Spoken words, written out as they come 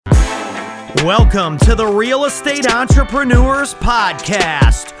Welcome to the Real Estate Entrepreneurs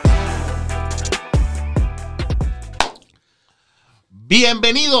Podcast.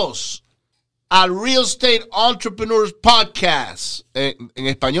 Bienvenidos al Real Estate Entrepreneurs Podcast. En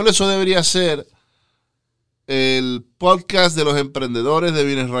español eso debería ser el podcast de los emprendedores de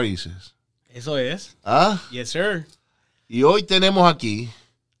bienes raíces. Eso es. ¿Ah? Yes, sir. Y hoy tenemos aquí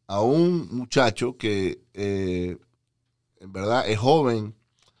a un muchacho que en verdad es joven,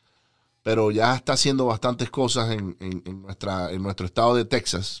 pero ya está haciendo bastantes cosas en nuestro estado de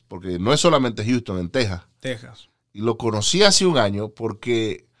Texas, porque no es solamente Houston, en Texas. Texas. Y lo conocí hace un año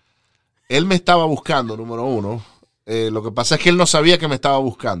porque él me estaba buscando, número uno. Lo que pasa es que él no sabía que me estaba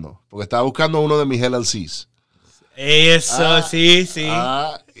buscando, porque estaba buscando uno de mis LLCs. Eso, sí.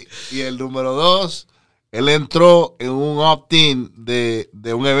 Y el número dos, él entró en un opt-in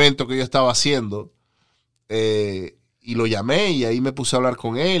de un evento que yo estaba haciendo y lo llamé y ahí me puse a hablar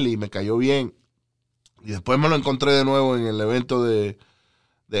con él y me cayó bien. Y después me lo encontré de nuevo en el evento de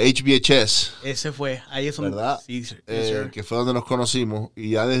HBHS. Ese fue. Ahí es un... ¿Verdad? Sí, sir. Yes, sir. Que fue donde nos conocimos y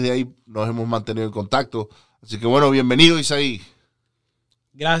ya desde ahí nos hemos mantenido en contacto. Así que bueno, bienvenido, Isaí.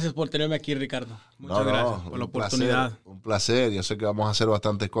 Gracias por tenerme aquí, Ricardo. Muchas gracias por la oportunidad. Un placer. Yo sé que vamos a hacer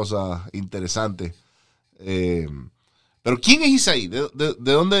bastantes cosas interesantes. Pero ¿quién es Isaí? ¿De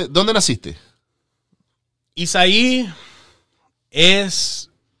dónde naciste? Isaí es...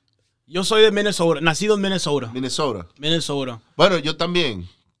 Yo soy de Minnesota, nacido en Minnesota. Minnesota. Bueno, yo también,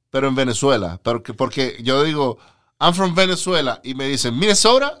 pero en Venezuela. Porque yo digo, I'm from Venezuela, y me dicen,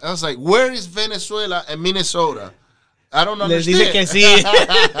 ¿Minnesota? I was like, where is Venezuela and Minnesota? I don't understand. Les dice que sí.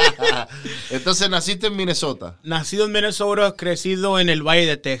 Entonces, naciste en Minnesota. Nacido en Minnesota, crecido en el Valle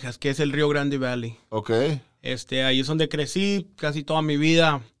de Texas, que es el Rio Grande Valley. Ok. Ahí es donde crecí casi toda mi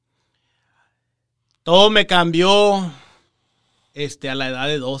vida. Todo me cambió a la edad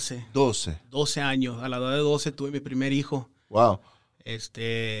de 12. 12 años. A la edad de 12 tuve mi primer hijo. Wow.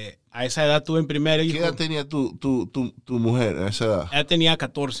 A esa edad tuve mi primer hijo. ¿Qué edad tenía tu mujer a esa edad? Ella tenía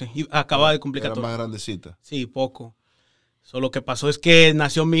 14 y acababa de cumplir 14. Era más grandecita. Sí, poco. Lo que pasó es que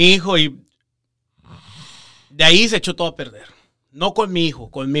nació mi hijo y de ahí se echó todo a perder. No con mi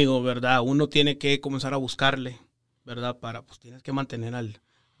hijo, conmigo, ¿verdad? Uno tiene que comenzar a buscarle, ¿verdad? Pues tienes que mantener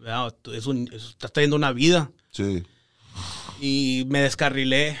 ¿verdad? Estás teniendo una vida. Sí. Y me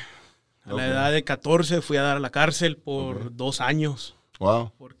descarrilé. A la edad de 14 fui a dar a la cárcel por 2 años.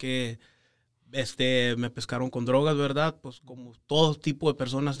 Wow. Porque me pescaron con drogas, ¿verdad? Pues como todo tipo de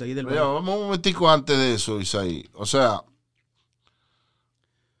personas de ahí del barrio. Vamos un momentico antes de eso, Isaí. O sea,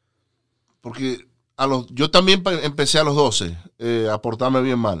 porque yo también empecé a los 12 a portarme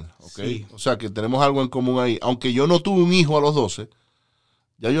bien mal. ¿Okay? Sí. O sea, que tenemos algo en común ahí. Aunque yo no tuve un hijo a los 12,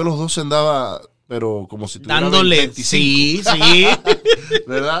 ya yo a los 12 andaba... pero como si tuviera dándole 25. Sí.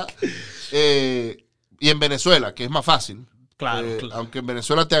 ¿Verdad? Y en Venezuela, que es más fácil. Claro. Aunque en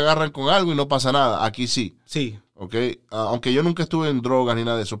Venezuela te agarran con algo y no pasa nada. Aquí sí. Sí. ¿Ok? Aunque yo nunca estuve en drogas ni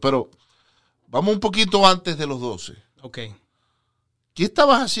nada de eso. Pero vamos un poquito antes de los 12. Ok. ¿Qué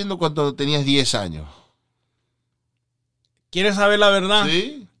estabas haciendo cuando tenías 10 años? ¿Quieres saber la verdad?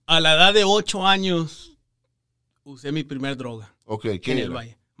 Sí. A la edad de 8 años usé mi primer droga. Ok. ¿Qué en era? el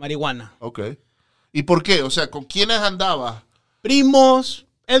Valle. Marihuana. Ok. ¿Y por qué? O sea, ¿con quiénes andabas? Primos.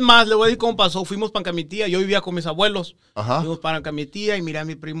 Es más, le voy a decir cómo pasó. Fuimos para mi tía. Yo vivía con mis abuelos. Ajá. Fuimos para mi tía y miré a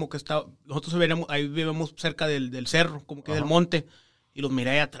mi primo que estaba... Nosotros ahí vivíamos cerca del cerro, como que del monte. Y los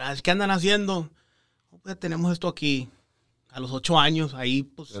miré ahí atrás. ¿Qué andan haciendo? Pues tenemos esto aquí. A los 8 años, ahí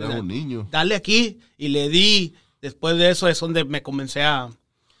pues... Eras un niño. Dale aquí. Y le di. Después de eso es donde me comencé a...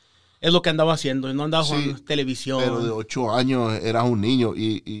 Es lo que andaba haciendo. No andaba con televisión. Pero de 8 años eras un niño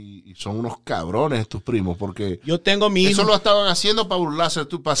y son unos cabrones tus primos porque... Yo tengo mi hijo. Eso lo estaban haciendo para burlarse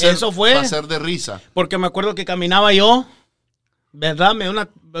tú, para hacer de risa. Porque me acuerdo que caminaba yo, ¿verdad?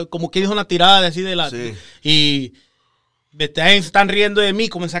 Como que hizo una tirada así de la... Sí. Y están riendo de mí.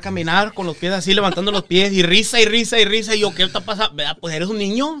 Comencé a caminar con los pies así, levantando los pies y risa. Y yo, ¿qué está pasando? ¿Verdad? Pues eres un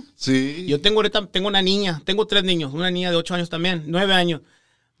niño. Sí. Yo tengo una niña. Tengo 3 niños. Una niña de 8 años también. 9 años.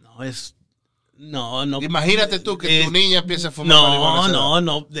 No. Imagínate tú que tu niña empiece a fumar marihuana.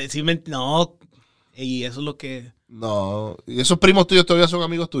 No. Decime, no. Y eso es lo que... No. ¿Y esos primos tuyos todavía son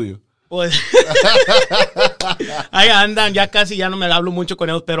amigos tuyos? Pues... ahí andan. Ya no me hablo mucho con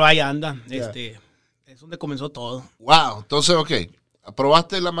ellos, pero ahí andan. Yeah. Es donde comenzó todo. Wow. Entonces, ok.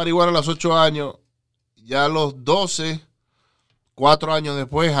 Probaste la marihuana a los 8 años. Ya a los 12, 4 años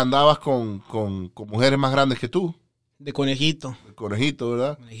después, andabas con mujeres más grandes que tú. De conejito. De conejito,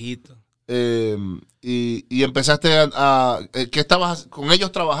 ¿verdad? Conejito. Y empezaste ¿qué estabas? ¿Con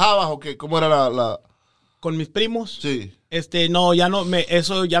ellos trabajabas o qué? ¿Cómo era la...? ¿Con mis primos? Sí. No, ya no,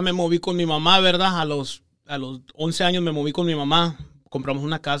 eso ya me moví con mi mamá, ¿verdad? A los 11 años me moví con mi mamá. Compramos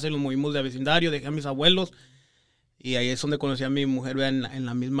una casa y nos movimos de vecindario, dejé a mis abuelos. Y ahí es donde conocí a mi mujer, ¿verdad? En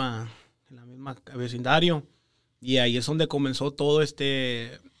la misma vecindario. Y ahí es donde comenzó todo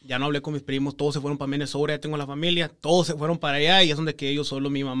ya no hablé con mis primos, todos se fueron para Minnesota, ya tengo la familia, todos se fueron para allá y es donde quedé yo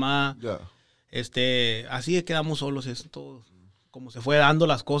solo, mi mamá. Ya. Así quedamos solos, es todo como se fue dando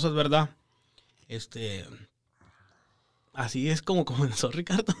las cosas, ¿verdad? Así es como comenzó,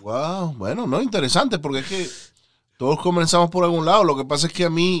 Ricardo. Wow, bueno, no, interesante, porque es que todos comenzamos por algún lado. Lo que pasa es que a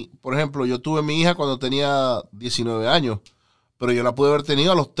mí, por ejemplo, yo tuve mi hija cuando tenía 19 años, pero yo la pude haber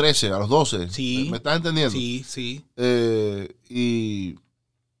tenido a los 13, a los 12. Sí. ¿Me estás entendiendo? Sí, sí. Y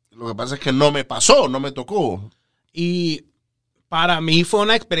lo que pasa es que no me pasó, no me tocó. Y para mí fue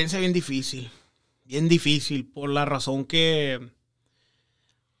una experiencia bien difícil, por la razón que,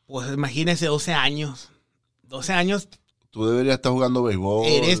 pues imagínese 12 años. 12 años. Tú deberías estar jugando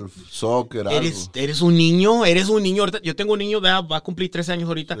béisbol, soccer, algo. Eres un niño. Ahorita, yo tengo un niño, va a cumplir 13 años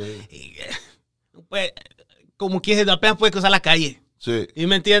ahorita. Sí. Pues, como quieres, apenas puede cruzar la calle. Sí. ¿Y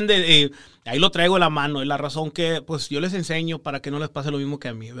me entiendes? Ahí lo traigo de la mano. Y la razón que, pues, yo les enseño para que no les pase lo mismo que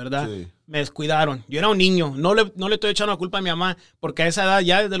a mí, ¿verdad? Sí. Me descuidaron. Yo era un niño. No le estoy echando la culpa a mi mamá. Porque a esa edad,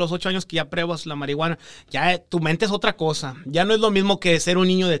 ya desde los 8 años que ya pruebas la marihuana, ya tu mente es otra cosa. Ya no es lo mismo que ser un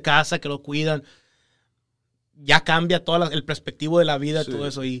niño de casa, que lo cuidan. Ya cambia todo el perspectivo de la vida, Sí. todo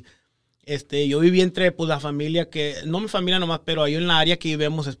eso. Y yo viví entre, pues, la familia que, no mi familia nomás, pero ahí en la área que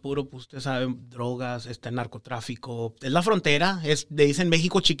vivimos es puro, pues, ustedes saben, drogas, narcotráfico. Es la frontera, le dicen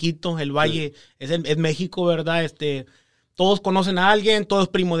México chiquito, el valle, es México, ¿verdad? Todos conocen a alguien, todo es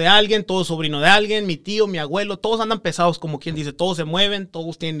primo de alguien, todo es sobrino de alguien, mi tío, mi abuelo, todos andan pesados, como quien dice, todos se mueven,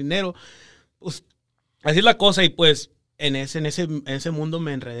 todos tienen dinero. Pues, así es la cosa, y pues, en ese mundo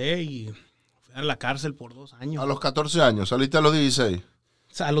me enredé y fui a la cárcel por 2 años. A los 14 años, saliste a los 16.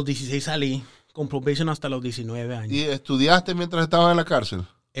 O sea, a los 16 salí, con probation hasta los 19 años. ¿Y estudiaste mientras estabas en la cárcel?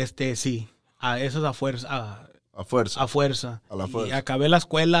 Sí, eso es a fuerza. A fuerza. A fuerza. A la fuerza. Y acabé la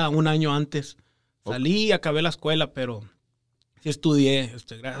escuela un año antes. Salí y acabé la escuela, pero sí estudié,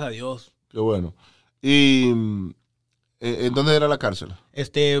 gracias a Dios. Qué bueno. ¿Y en dónde era la cárcel?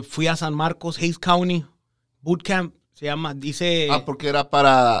 Fui a San Marcos, Hays County, Bootcamp, se llama, dice... Porque era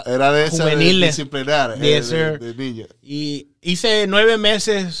de esa juveniles. disciplinar, Yes, sir. de niños. Y hice 9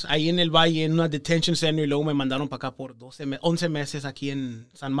 meses ahí en el Valle, en una detention center, y luego me mandaron para acá por 11 meses aquí en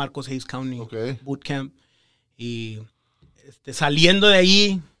San Marcos, Hays County, Okay. Bootcamp. Y saliendo de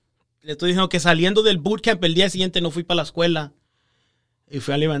ahí, le estoy diciendo que saliendo del bootcamp el día siguiente no fui para la escuela y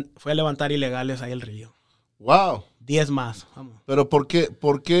fui a levantar ilegales ahí al río. Wow. 10 más, vamos. Pero ¿por qué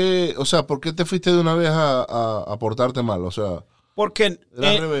te fuiste de una vez a portarte mal? O sea, Porque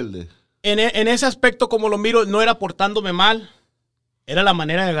eras rebelde. en ese aspecto, como lo miro, no era portándome mal, era la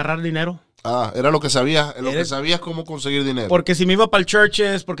manera de agarrar dinero. Era lo que sabías, que sabías cómo conseguir dinero. Porque si me iba para el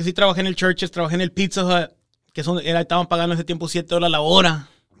Churches, porque sí trabajé en el Churches, trabajé en el Pizza Hut, que estaban pagando en ese tiempo $7 la hora.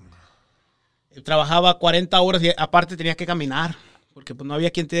 Trabajaba 40 horas y aparte tenía que caminar, porque pues no había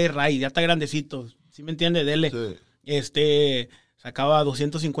quien te dé ride, ya está grandecito, ¿sí me entiende? Dele. Sí. Sacaba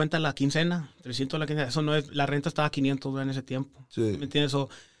 250 la quincena, 300 la quincena, eso no es, la renta estaba a 500 en ese tiempo. Sí. ¿Me entiendes?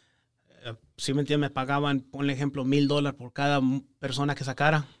 Sí me entiendes, me pagaban, ponle ejemplo, $1,000 por cada persona que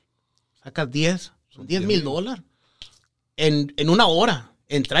sacara. Sacas 10, son $10,000 en una hora,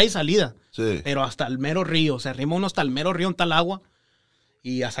 entrada y salida. Sí. Pero hasta el mero río, se arrima uno hasta el mero río en tal agua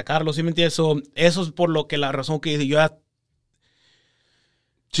y a sacarlo, ¿sí me entiendes? Eso es por lo que la razón que yo ya...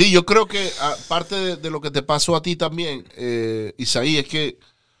 Sí, yo creo que aparte de lo que te pasó a ti también, Isaí, es que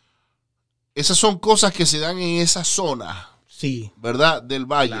esas son cosas que se dan en esa zona, Sí. ¿verdad? Del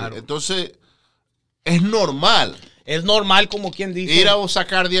valle. Claro. Entonces, es normal. Es normal, como quien dice... Ir a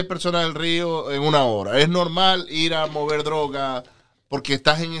sacar 10 personas del río en una hora. Es normal ir a mover droga porque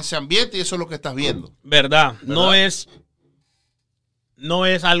estás en ese ambiente y eso es lo que estás viendo. ¿Verdad? No es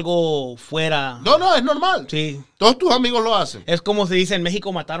algo fuera... No, es normal. Sí. Todos tus amigos lo hacen. Es como se dice, en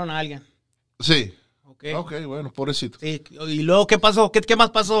México mataron a alguien. Sí. Okay. Ok, bueno, pobrecito. Sí. Y luego, ¿qué pasó? ¿Qué más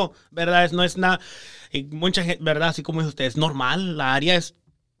pasó? ¿Verdad? No es nada... Y mucha gente, ¿verdad? Así como dice usted, es normal. La área es...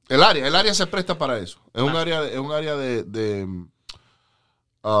 El área se presta para eso. Es un área de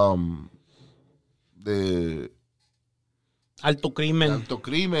alto crimen. alto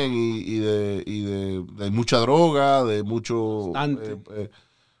crimen y de mucha droga, de mucho...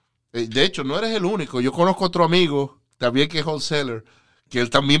 de hecho, no eres el único. Yo conozco otro amigo, también que es wholesaler, que él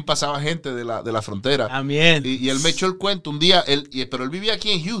también pasaba gente de la frontera. También. Y él me echó el cuento un día, pero él vivía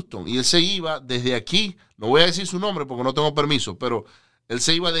aquí en Houston y él se iba desde aquí, no voy a decir su nombre porque no tengo permiso, pero él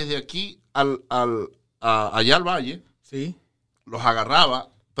se iba desde aquí allá al valle, Sí. Los agarraba,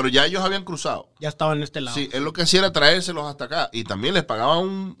 pero ya ellos habían cruzado. Ya estaban en este lado. Sí, él lo que hacía era traérselos hasta acá. Y también les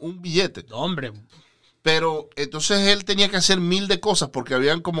pagaban un billete. Hombre. Pero entonces él tenía que hacer 1000 de cosas porque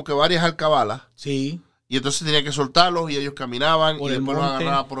habían como que varias alcabalas. Sí. Y entonces tenía que soltarlos y ellos caminaban Por y el después los monte.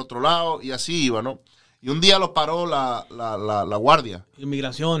 agarraba por otro lado y así iba, ¿no? Y un día los paró la guardia.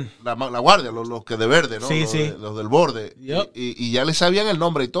 Inmigración. La guardia, los que de verde, ¿no? Sí, sí. Los del borde. Yep. Y ya le sabían el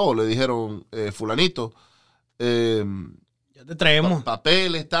nombre y todo. Le dijeron, fulanito, Ya te traemos.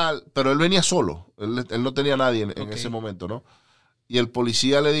 papeles, tal. Pero él venía solo. Él no tenía nadie en ese momento, ¿no? Y el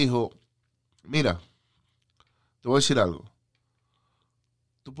policía le dijo, mira, te voy a decir algo.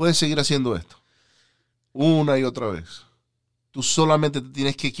 Tú puedes seguir haciendo esto una y otra vez. Tú solamente te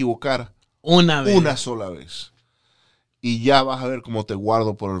tienes que equivocar Una vez. una sola vez. Y ya vas a ver cómo te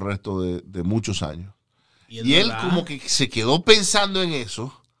guardo por el resto de muchos años. Y él como que se quedó pensando en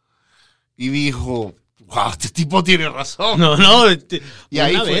eso y dijo, wow, este tipo tiene razón. No. Y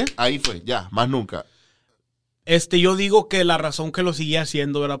ahí fue, ya, más nunca. Yo digo que la razón que lo seguí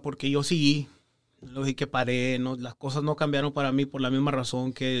haciendo, ¿verdad? Porque yo seguí. Lo dije que paré, no, las cosas no cambiaron para mí por la misma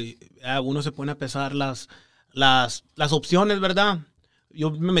razón que uno se pone a pesar las opciones, ¿verdad?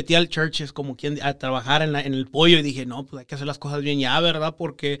 Yo me metí al Churches como quien a trabajar en el pollo y dije, no, pues hay que hacer las cosas bien ya, ¿verdad?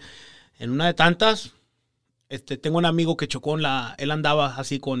 Porque en una de tantas, tengo un amigo que chocó él andaba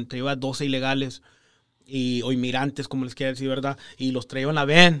así traía 12 ilegales o inmigrantes, como les quiero decir, ¿verdad? Y los traía en la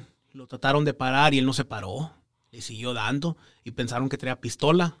van, lo trataron de parar y él no se paró, le siguió dando y pensaron que traía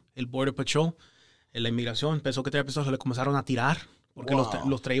pistola, el Border Patrol. En la inmigración pensó que traía pistola, se le comenzaron a tirar porque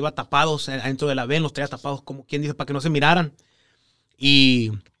los traía tapados dentro de la van, los traía tapados como quien dice para que no se miraran y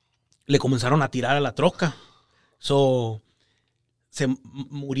le comenzaron a tirar a la troca. Se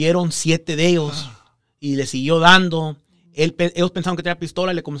murieron 7 de ellos y le siguió dando. Ellos pensaron que traía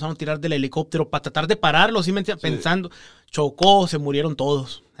pistola y le comenzaron a tirar del helicóptero para tratar de pararlo, ¿sí? Pensando, chocó, se murieron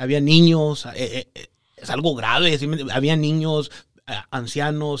todos. Había niños, es algo grave, ¿sí? Había niños,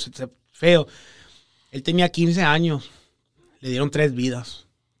 ancianos, feo. Él tenía 15 años. Le dieron 3 vidas.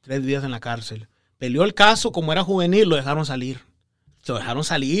 3 vidas en la cárcel. Peleó el caso, como era juvenil, lo dejaron salir. Lo dejaron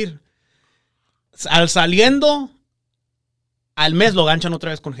salir. Saliendo, al mes lo ganchan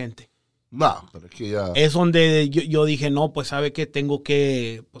otra vez con gente. No, pero es que ya... Es donde yo dije, no, pues sabe que tengo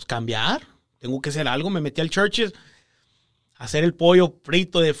que cambiar. Tengo que hacer algo. Me metí al Churches a hacer el pollo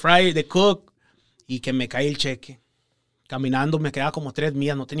frito de cook y que me cae el cheque. Caminando me quedaba como 3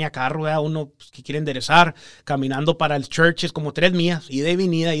 millas, no tenía carro, ¿verdad? Uno que quiere enderezar, caminando para el Churches como 3 millas, ida y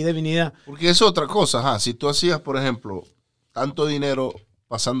venida. Porque eso es otra cosa, ajá. Si tú hacías, por ejemplo, tanto dinero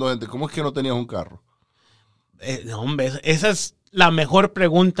pasando gente, ¿cómo es que no tenías un carro? No, hombre, esa es la mejor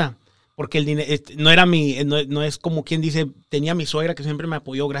pregunta, porque el dinero no era no es como quien dice, tenía mi suegra que siempre me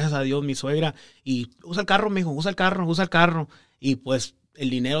apoyó, gracias a Dios, mi suegra, y usa el carro, mijo, usa el carro, y pues el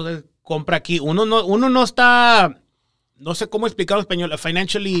dinero se compra aquí. Uno no está... No sé cómo explicarlo en español.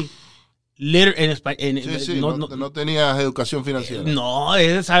 Financially literate. Sí, no tenías educación financiera. No,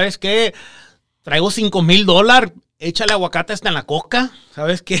 ¿sabes qué? Traigo $5,000. Échale aguacate hasta en la coca.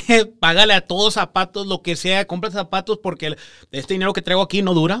 ¿Sabes qué? Págale a todos zapatos, lo que sea. Compra zapatos porque este dinero que traigo aquí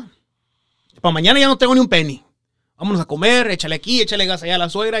no dura. Para mañana ya no tengo ni un penny. Vámonos a comer, échale aquí, échale gas allá a la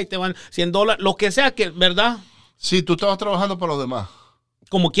suegra y te van $100. Lo que sea que, ¿verdad? Sí, tú estabas trabajando para los demás.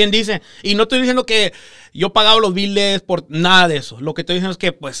 Como quien dice, y no estoy diciendo que yo pagaba los biles por nada de eso. Lo que estoy diciendo es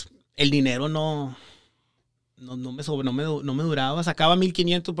que, pues, el dinero no me duraba. Sacaba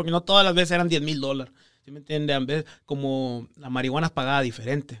 $1,500 porque no todas las veces eran $10,000. ¿Sí me entiendes? A veces, como la marihuana es pagada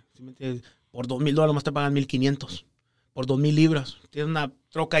diferente. ¿Sí me entiendes? Por $2,000 más te pagan $1,500. Por 2,000 libras. Tienes una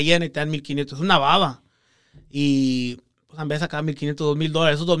troca llena y te dan $1,500. Es una baba. Y pues a veces sacaba $1,500,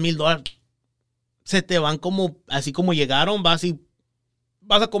 $2,000. Esos $2,000 se te van como, así como llegaron, vas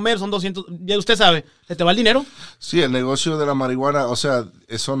a comer, son 200, ya usted sabe, ¿se te va el dinero? Sí, el negocio de la marihuana, o sea,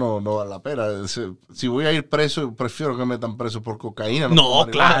 eso no vale la pena. Si voy a ir preso, prefiero que me metan preso por cocaína. No,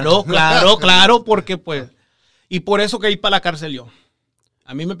 claro, porque pues, y por eso que ir para la cárcel yo.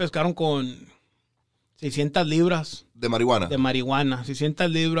 A mí me pescaron con 600 libras. De marihuana. De marihuana, 600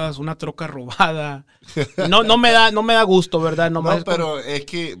 libras, una troca robada. No me da gusto, ¿verdad? No, pero es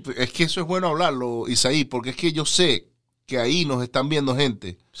que eso es bueno hablarlo, Isaí, porque es que yo sé que ahí nos están viendo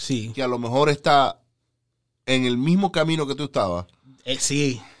gente que a lo mejor está en el mismo camino que tú estabas.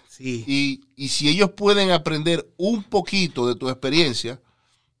 Sí. Y si ellos pueden aprender un poquito de tu experiencia,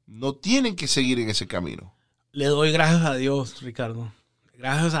 no tienen que seguir en ese camino. Le doy gracias a Dios, Ricardo.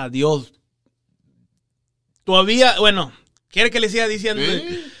 Gracias a Dios. Todavía, bueno, ¿quiere que le siga diciendo?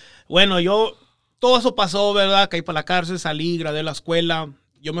 ¿Sí? Bueno, todo eso pasó, ¿verdad? Caí para la cárcel, salí, gradué la escuela.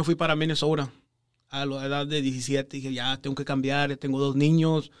 Yo me fui para Minnesota a la edad de 17, dije, ya tengo que cambiar, ya tengo 2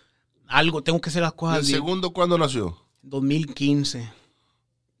 niños, algo, tengo que hacer las cosas ¿El bien. segundo cuándo nació? 2015,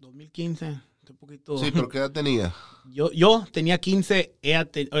 un poquito. Sí, pero ¿qué edad tenía? Yo tenía 15, ella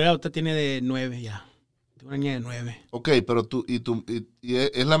tiene de 9 ya. Tengo una niña de 9. Ok, pero y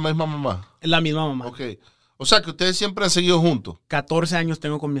es la misma mamá. Es la misma mamá. Ok. O sea, que ustedes siempre han seguido juntos. 14 años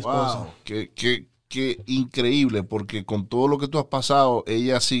tengo con mi esposa. Wow, qué increíble, porque con todo lo que tú has pasado,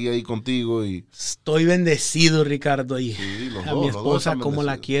 ella sigue ahí contigo y... Estoy bendecido, Ricardo. Y Sí, los a dos, mi los dos esposa, están como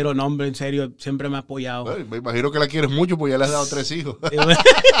la bendecidos. quiero, no, hombre, en serio, siempre me ha apoyado. Bueno, me imagino que la quieres mucho, porque ya le has dado 3 hijos.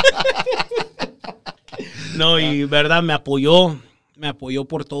 No, y verdad, me apoyó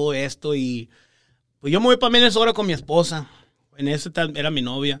por todo esto. Y pues yo me voy para Minnesota con mi esposa. En ese era mi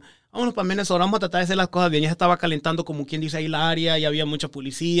novia. Vámonos para Minnesota, vamos a tratar de hacer las cosas bien. Ya se estaba calentando, como quien dice ahí, la área. Ya había mucha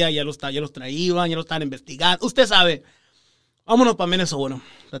policía, ya los traían, ya los estaban investigando. Usted sabe. Vámonos para Minnesota.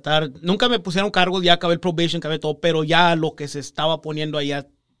 Nunca me pusieron cargos, ya acabé el probation, acabé todo, pero ya lo que se estaba poniendo allá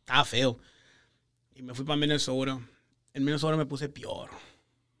estaba feo. Y me fui para Minnesota. En Minnesota me puse peor.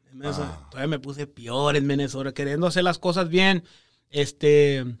 Todavía me puse peor en Minnesota, queriendo hacer las cosas bien.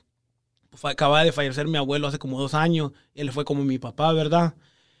 Acaba de fallecer mi abuelo hace como 2 años. Él fue como mi papá, ¿verdad?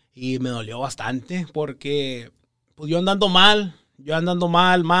 Y me dolió bastante porque pues yo andando mal,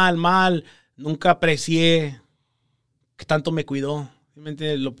 nunca aprecié que tanto me cuidó. ¿Sí me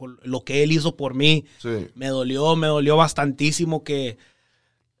entiendes? Lo que él hizo por mí, Sí. me dolió bastantísimo que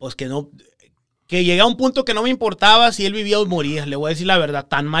llegué a un punto que no me importaba si él vivía o moría. Le voy a decir la verdad,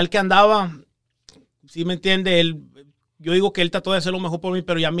 tan mal que andaba, ¿sí me entiende? Yo digo que él trató de hacer lo mejor por mí,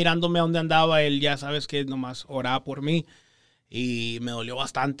 pero ya mirándome a dónde andaba, él ya sabes que nomás oraba por mí. Y me dolió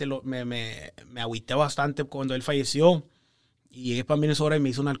bastante, me agüité bastante cuando él falleció. Y llegué para Minnesota y me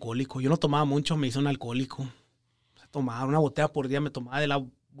hizo un alcohólico. Yo no tomaba mucho, me hizo un alcohólico. Tomaba una botella por día, me tomaba de la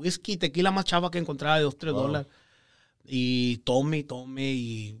whisky, tequila más chava que encontraba de $2-3. Y tome,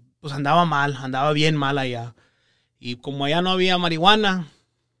 y pues andaba bien mal allá. Y como allá no había marihuana,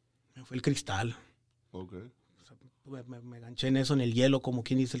 me fue el cristal. Ok. Me enganché en eso, en el hielo, como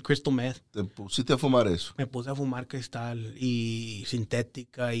quien dice, el crystal meth. ¿Te pusiste a fumar eso? Me puse a fumar cristal y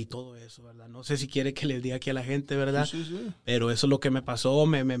sintética y todo eso, ¿verdad? No sé si quiere que les diga aquí a la gente, ¿verdad? Sí. Pero eso es lo que me pasó,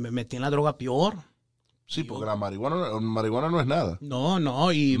 me metí en la droga peor. Sí, porque la marihuana no es nada.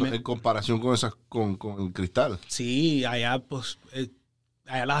 No, y... En comparación con el cristal. Sí, allá pues...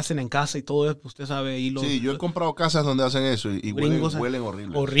 allá las hacen en casa y todo eso, pues, usted sabe. Sí, yo he comprado casas donde hacen eso y huelen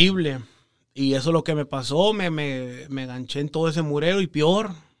horrible. Horrible. Y eso es lo que me pasó, me enganché en todo ese murero y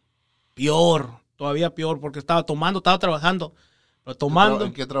peor, todavía peor, porque estaba trabajando, pero tomando.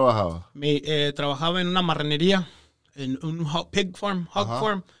 ¿En qué trabajaba? Trabajaba en una marranería, en un hog farm.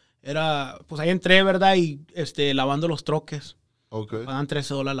 Era, pues ahí entré, ¿verdad? Y lavando los troques. Okay. Pagan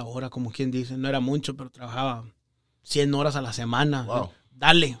 $13 la hora, como quien dice. No era mucho, pero trabajaba 100 horas a la semana. Wow.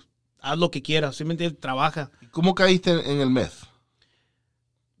 Dale, haz lo que quieras, ¿sí me entiendes? Trabaja. ¿Y cómo caíste en el meth?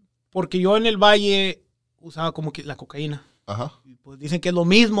 Porque yo en el valle usaba como que la cocaína. Ajá. Y pues dicen que es lo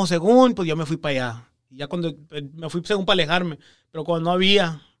mismo, según, pues yo me fui para allá. Y ya cuando me fui según para alejarme, pero cuando no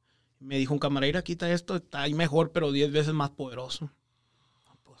había, me dijo un camarada, quita esto, está ahí mejor, pero 10 veces más poderoso.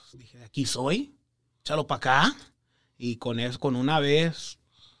 Pues dije, aquí soy, échalo para acá. Y con eso, con una vez...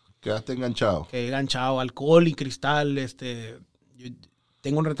 Quedaste enganchado. Quedé enganchado, alcohol y cristal, yo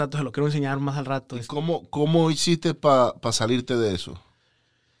tengo un retrato, se lo quiero enseñar más al rato. ¿Y cómo hiciste para salirte de eso?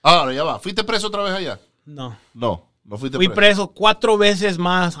 Ahora, ya va. ¿Fuiste preso otra vez allá? No. No fuiste Fui preso. preso 4 veces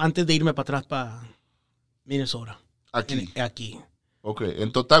más antes de irme para atrás para Minnesota. Aquí. Aquí. Ok.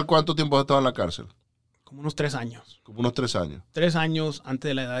 En total, ¿cuánto tiempo has estado en la cárcel? Como unos 3 años. Como unos 3 años. 3 años antes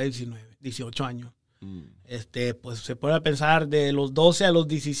de la edad de 18 años. Pues se puede pensar de los 12 a los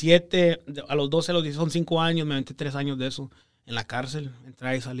 17, a los 12 a los 10 son 5 años, me aventé 3 años de eso en la cárcel.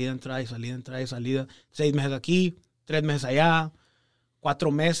 Entrada y salida. 6 meses aquí, 3 meses allá,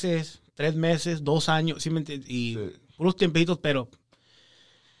 4 meses, 3 meses, 2 años, ¿sí me entiendes? Y puros tiempitos, pero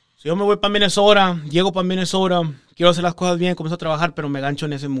si yo me voy para Minnesota, llego para Minnesota, quiero hacer las cosas bien, comienzo a trabajar, pero me gancho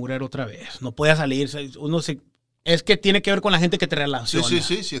en ese murero otra vez. No podía salir, es que tiene que ver con la gente que te relaciona.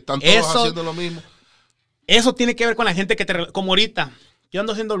 Sí, están todos haciendo lo mismo. Eso tiene que ver con la gente que como ahorita, yo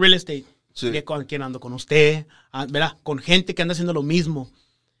ando haciendo real estate. Sí. ¿Con quién ando? Con usted, ¿verdad? Con gente que anda haciendo lo mismo.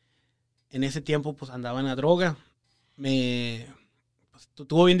 En ese tiempo, pues andaba en la droga.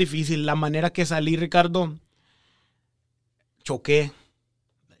 Estuvo bien difícil. La manera que salí, Ricardo, choqué.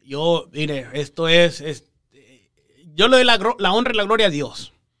 Mire, yo le doy la honra y la gloria a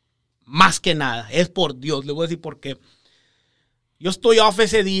Dios. Más que nada, es por Dios. Le voy a decir por qué. Yo estoy off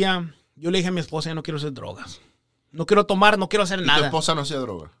ese día. Yo le dije a mi esposa, ya no quiero hacer drogas. No quiero tomar, no quiero hacer ¿Y tu nada. esposa no hacía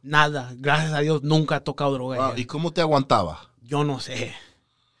droga? Nada. Gracias a Dios nunca he tocado droga. Wow, ¿y cómo te aguantabas? Yo no sé.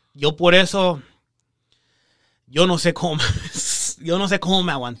 Yo por eso... Yo no sé cómo... Yo no sé cómo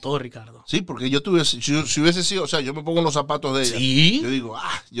me aguantó, Ricardo. Sí, porque si hubiese sido, o sea, yo me pongo en los zapatos de ella. Sí. Yo digo,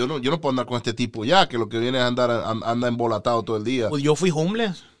 yo no puedo andar con este tipo ya, que lo que viene es anda embolatado todo el día. Pues yo fui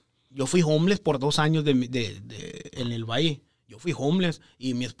homeless. Yo fui homeless por 2 años en el Valle. Yo fui homeless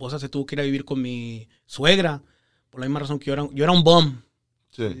y mi esposa se tuvo que ir a vivir con mi suegra. Por la misma razón que yo era un bum.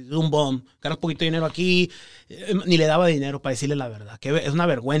 Sí. Un bum. Ganas poquito de dinero aquí. Ni le daba dinero para decirle la verdad. Que es una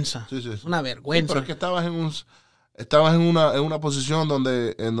vergüenza. Sí, sí. Es una Sí, vergüenza. pero es que estabas en una posición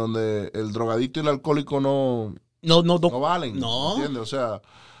donde el drogadicto y el alcohólico no valen. No. ¿Entiendes? O sea,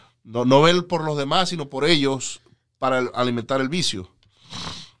 no ven por los demás, sino por ellos para alimentar el vicio.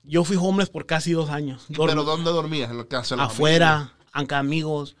 Yo fui homeless por casi 2 años. ¿Pero dónde dormías? ¿En la casa? Afuera, acá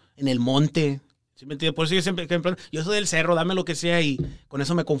amigos, en el monte. ¿Sí me entiendes? Por eso yo siempre, yo soy del cerro, dame lo que sea y con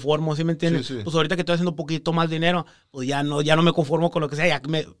eso me conformo, ¿sí me entiendes? Sí, sí. Pues ahorita que estoy haciendo un poquito más dinero, pues ya no me conformo con lo que sea,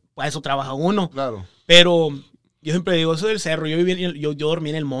 para eso trabaja uno. Claro. Pero yo siempre digo, soy del cerro, yo dormí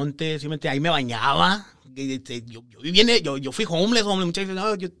en el monte, ¿sí me entiendes? Ahí me bañaba. Yo fui homeless. Muchas veces,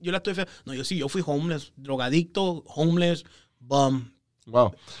 no, yo la estoy fea. No, yo fui homeless, drogadicto, homeless, bum.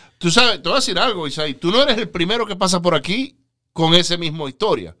 Wow. Tú sabes, te voy a decir algo, Isaí. Tú no eres el primero que pasa por aquí con esa misma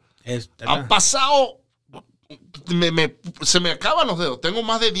historia. Han pasado, se me acaban los dedos. Tengo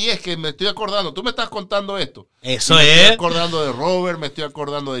más de 10 que me estoy acordando. Tú me estás contando esto. Eso me es. estoy acordando de Robert, me estoy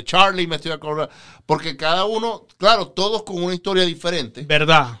acordando de Charlie, me estoy acordando. Porque cada uno, claro, todos con una historia diferente.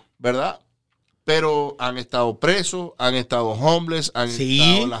 ¿Verdad? Pero han estado presos, han estado homeless, han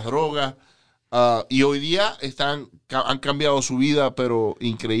estado en las drogas. Y hoy día han cambiado su vida, pero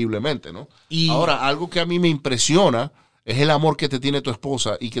increíblemente, ¿no? Ahora, algo que a mí me impresiona es el amor que te tiene tu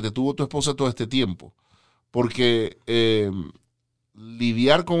esposa y que te tuvo tu esposa todo este tiempo. Porque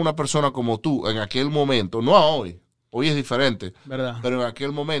lidiar con una persona como tú en aquel momento, no a hoy es diferente, ¿verdad? Pero en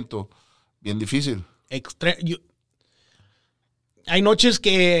aquel momento, bien difícil. Hay noches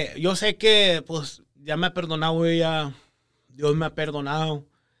que yo sé que pues ya me ha perdonado ella, Dios me ha perdonado,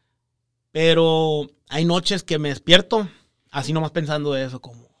 pero hay noches que me despierto así nomás pensando de eso,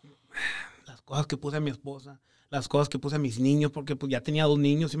 como las cosas que puse a mi esposa, las cosas que puse a mis niños, porque pues ya tenía 2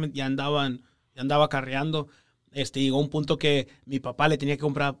 niños y ya andaba acarreando. Llegó un punto que mi papá le tenía que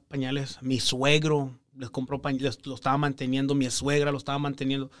comprar pañales, mi suegro les compró pañales, lo estaba manteniendo, mi suegra lo estaba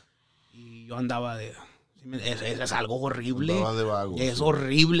manteniendo y yo andaba es algo horrible. Andaba de vago, es sí.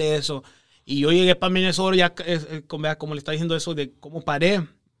 Horrible eso. Y yo llegué para Minnesota ya, como le está diciendo eso de cómo paré.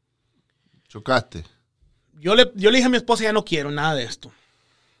 Chocaste. Yo le dije a mi esposa, ya no quiero nada de esto.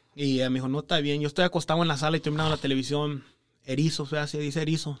 Y ella me dijo, no, está bien. Yo estoy acostado en la sala y estoy mirando la televisión, erizo, o sea, se dice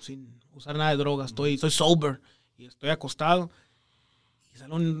erizo, sin usar nada de drogas. Soy sober y estoy acostado. Y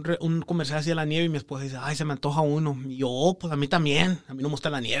sale un comercial hacia la nieve y mi esposa dice, ay, se me antoja uno. Y yo, pues a mí también, a mí no me gusta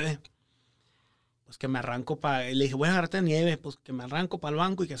la nieve. Pues que me arranco y le dije, voy a agarrarte nieve, pues que me arranco para el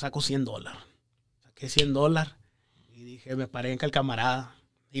banco y que saco $100. Saqué $100 y dije, me paré en el camarada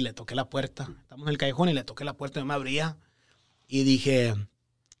y le toqué la puerta. Estamos en el callejón y le toqué la puerta y no me abría. Y dije,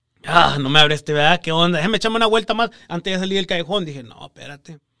 no me abre ¿verdad? ¿Qué onda? Déjame echarme una vuelta más antes de salir del callejón. Dije, no,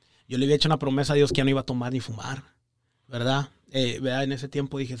 espérate. Yo le había hecho una promesa a Dios que ya no iba a tomar ni fumar, ¿verdad? ¿Verdad? En ese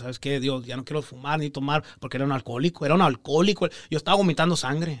tiempo dije, ¿sabes qué? Dios, ya no quiero fumar ni tomar porque era un alcohólico. Yo estaba vomitando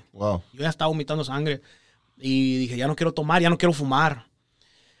sangre. Wow. Yo ya estaba vomitando sangre. Y dije, ya no quiero tomar, ya no quiero fumar.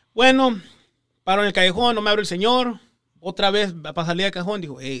 Bueno, paro en el callejón, no me abre el señor. Otra vez, para salir del cajón,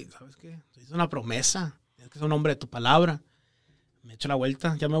 dijo, hey, ¿sabes qué? Es una promesa. Tienes que ser un hombre de tu palabra. Me echo la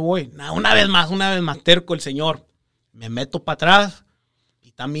vuelta, ya me voy. Una vez más, terco el señor. Me meto para atrás y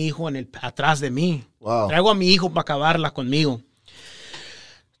está mi hijo atrás de mí. Wow. Traigo a mi hijo para acabarla conmigo.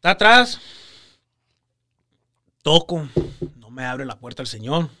 Está atrás. Toco. No me abre la puerta el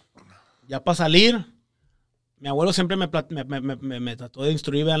señor. Ya para salir, mi abuelo siempre me trató de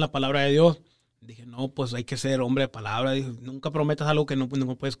instruir en la palabra de Dios. Dije, no, pues hay que ser hombre de palabra. Dije, nunca prometas algo que no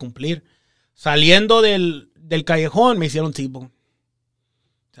puedes cumplir. Saliendo del callejón, me hicieron T-bone.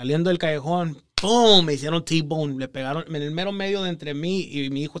 Saliendo del callejón, ¡pum! Me hicieron T-bone. Le pegaron en el mero medio de entre mí y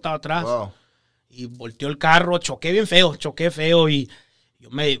mi hijo estaba atrás. Wow. Y volteó el carro, choqué feo y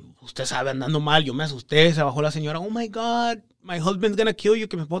usted sabe, andando mal, yo me asusté, se bajó la señora, oh my God, my husband's gonna kill you,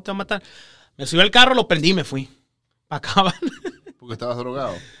 que mi esposo te va a matar. Me subí al carro, lo prendí y me fui. Pa' acá. Porque estabas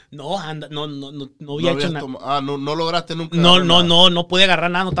drogado. No había hecho nada. No lograste nunca. No pude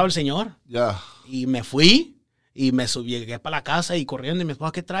agarrar nada, no estaba el señor. Ya. Y me fui. Y me subí, llegué para la casa y corriendo. Y mi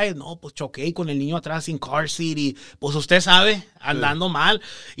esposa, ¿qué traes? No, pues choqué con el niño atrás sin car seat. Y pues usted sabe, andando mal.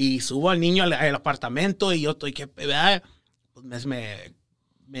 Y subo al niño al apartamento y yo estoy que, ¿verdad? Pues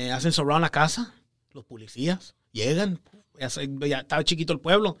me hacen surround la casa. Los policías llegan. Ya estaba chiquito el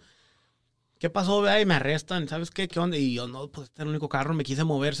pueblo. ¿Qué pasó, verdad? Y me arrestan. ¿Sabes qué? ¿Qué onda? Y yo, no, pues este es el único carro. Me quise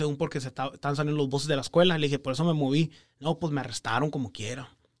mover según porque estaban saliendo los buses de la escuela. Le dije, por eso me moví. No, pues me arrestaron como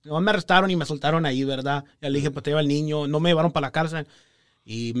quiera. No, me arrestaron y me soltaron ahí, ¿verdad? Ya le dije, pues te lleva el niño. No me llevaron para la cárcel.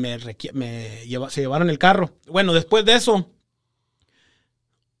 Y se llevaron el carro. Bueno, después de eso,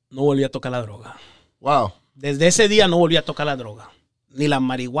 no volví a tocar la droga. Wow. Desde ese día no volví a tocar la droga. Ni la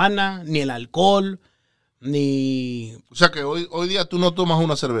marihuana, ni el alcohol, ni... O sea que hoy día tú no tomas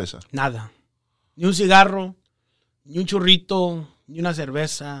una cerveza. Nada. Ni un cigarro, ni un churrito, ni una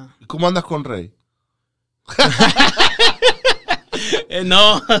cerveza. ¿Y cómo andas con Rey?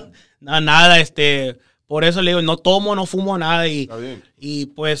 No, nada, por eso le digo, no tomo, no fumo nada y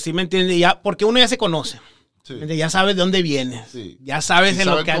pues sí me entiende, ya, porque uno ya se conoce, sí. Ya sabes de dónde vienes, sí. Ya sabes y en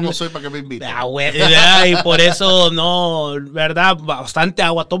lo que cómo soy para que me inviten. Y por eso no, verdad, bastante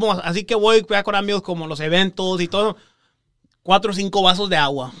agua tomo, así que voy con amigos como los eventos y todo, 4 o 5 vasos de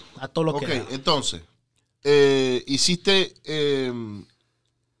agua a todo lo que da. Ok, entonces, hiciste,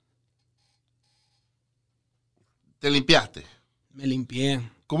 te limpiaste. Me limpié.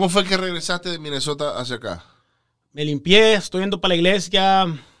 ¿Cómo fue que regresaste de Minnesota hacia acá? Me limpié, estoy yendo para la iglesia,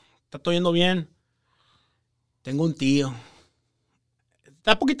 está todo yendo bien. Tengo un tío.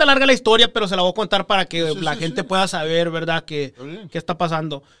 Está un poquito larga la historia, pero se la voy a contar para que la gente pueda saber, ¿verdad? Qué está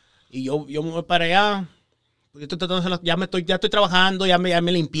pasando. Y yo me voy para allá. Pues ya estoy trabajando, ya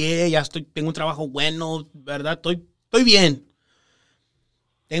me limpié, tengo un trabajo bueno, ¿verdad? Estoy bien.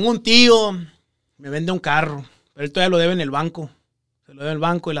 Tengo un tío, me vende un carro, pero él todavía lo debe en el banco. Se lo debe en el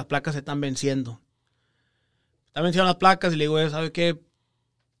banco y las placas se están venciendo. Están venciendo las placas y le digo, ¿sabe qué?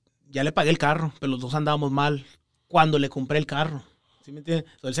 Ya le pagué el carro, pero los dos andábamos mal cuando le compré el carro. ¿Sí me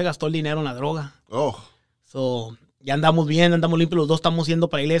entiendes? Él se gastó el dinero en la droga. Ya andamos bien, andamos limpios, los dos estamos yendo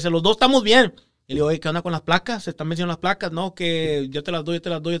para la iglesia, los dos estamos bien. Y le digo, ¿qué onda con las placas? Se están venciendo las placas, ¿no? Que yo te las doy,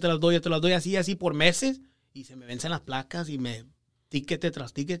 así por meses. Y se me vencen las placas y me tiquete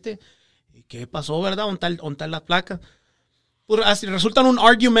tras tiquete. ¿Y qué pasó, verdad? ¿Dónde están las placas? Pues así, resulta en un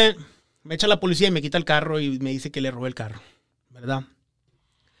argument, me echa la policía y me quita el carro y me dice que le robé el carro, ¿verdad?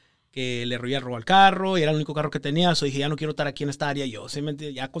 Que le robó el carro y era el único carro que tenía. So dije, ya no quiero estar aquí en esta área yo.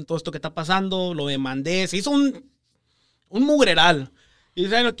 Ya con todo esto que está pasando, lo demandé. Se hizo un mugreral. Y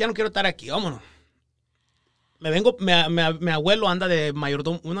dije, ya no quiero estar aquí, vámonos. Mi abuelo anda de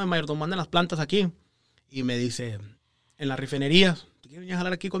mayordomo, uno de mayordomo anda en las plantas aquí. Y me dice, en las refinerías, ¿te quieres venir a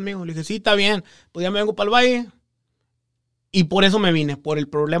jalar aquí conmigo? Le dije, sí, está bien. Pues ya me vengo para el valle. Y por eso me vine, por el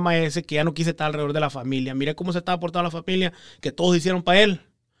problema ese que ya no quise estar alrededor de la familia. Miré cómo se estaba portando la familia, que todos hicieron para él,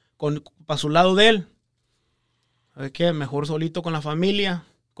 para su lado de él. ¿Sabes qué? Mejor solito con la familia.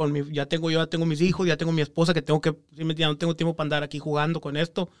 Ya tengo mis hijos, ya tengo mi esposa, que ya no tengo tiempo para andar aquí jugando con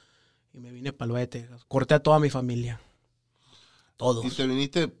esto. Y me vine para el Valle de Texas. Corté a toda mi familia. Todos. ¿Y te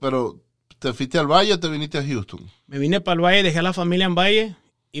viniste, pero te fuiste al Valle o te viniste a Houston? Me vine para el Valle, dejé a la familia en Valle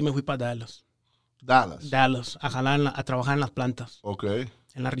y me fui para Dallas. Dallas, a trabajar en las plantas. Ok.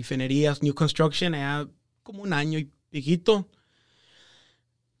 En las refinerías, New Construction, allá como un año y piquito.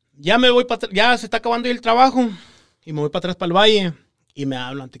 Ya me voy ya se está acabando el trabajo y me voy para atrás para el Valle y me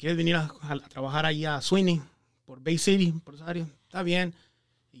hablan, ¿te quieres venir a trabajar ahí a Sweeney por Bay City, por esa área? Está bien.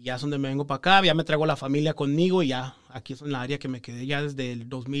 Y ya es donde me vengo para acá, ya me traigo la familia conmigo y ya aquí es en la área que me quedé ya desde el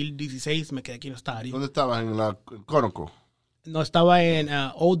 2016, me quedé aquí en esta área. ¿Dónde estabas? ¿En Conoco? No, estaba en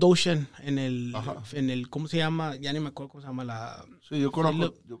Old Ocean, en el, ¿cómo se llama? Ya ni me acuerdo cómo se llama Sí, yo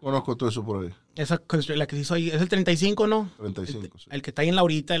conozco todo eso por ahí. La que se hizo ahí, es el 35, ¿no? 35, sí. El que está ahí en la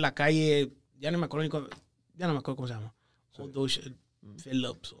orilla, en la calle, ya no me acuerdo cómo se llama. Sí. Old Ocean,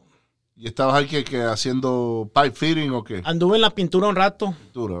 Phillips. ¿Y estabas ahí que haciendo pipe fitting o qué? Anduve en la pintura un rato.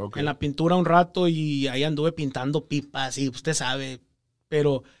 Okay. En la pintura un rato y ahí anduve pintando pipas y usted sabe.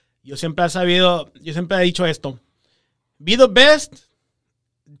 Pero yo siempre he dicho esto. Be the best,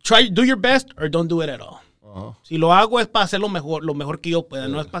 do your best or don't do it at all. Uh-huh. Si lo hago es para hacer lo mejor que yo pueda.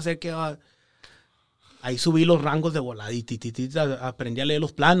 No es para hacer que ahí subí los rangos de volada y aprendí a leer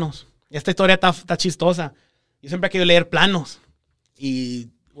los planos. Esta historia está chistosa. Yo siempre he querido leer planos. Y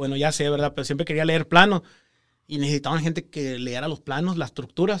bueno, ya sé, ¿verdad? Pero siempre quería leer planos. Y necesitaban gente que leyera los planos, las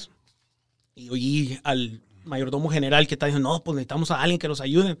estructuras. Y oí al mayordomo general que está diciendo, no, pues necesitamos a alguien que nos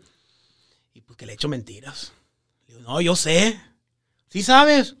ayude. Y pues que le he hecho mentiras. Le digo, no, yo sé. ¿Sí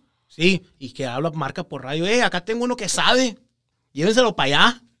sabes? Sí. Y que habla, marca por radio, acá tengo uno que sabe. Llévenselo para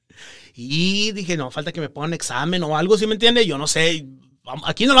allá. Y dije, no, falta que me pongan examen o algo, ¿sí me entiende? Yo no sé,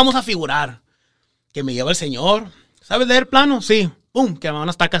 aquí no lo vamos a figurar. Que me lleva el señor. ¿Sabes leer planos? Sí. Pum, que me van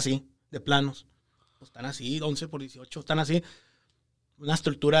a estaca así, de planos. Pues están así, 11 por 18, están así. Una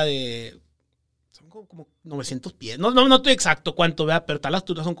estructura de... Son como 900 pies. No estoy exacto cuánto, vea, pero tal la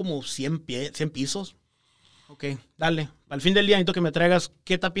estructura son como 100 pisos. Ok, dale. Al fin del día necesito que me traigas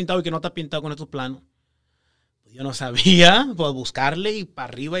qué está pintado y qué no está pintado con estos planos. Pues yo no sabía, pues buscarle y para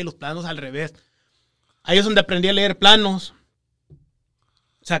arriba y los planos al revés. Ahí es donde aprendí a leer planos.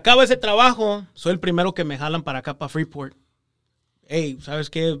 Se acaba ese trabajo, soy el primero que me jalan para acá, para Freeport. Hey, ¿sabes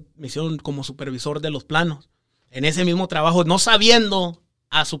qué? Me hicieron como supervisor de los planos. En ese mismo trabajo, no sabiendo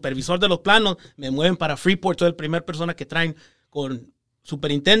a supervisor de los planos, me mueven para Freeport. Soy la primera persona que traen con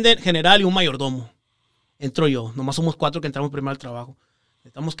superintendente general y un mayordomo. Entro yo. Nomás somos 4 que entramos primero al trabajo.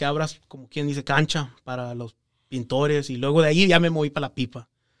 Necesitamos que abras, como quien dice, cancha para los pintores. Y luego de ahí ya me moví para la pipa.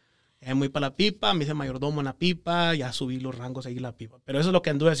 Ya me moví para la pipa, me hice mayordomo en la pipa, ya subí los rangos ahí en la pipa. Pero eso es lo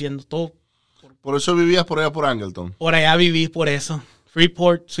que anduve haciendo todo. Por eso vivías por allá por Angleton. Por allá viví, por eso.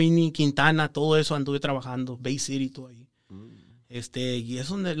 Freeport, Sweeney, Quintana, todo eso anduve trabajando. Bay City, todo ahí. Y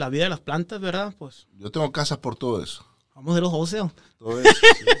eso es la vida de las plantas, ¿verdad? Pues yo tengo casas por todo eso. vamos de los wholesale. Todo eso,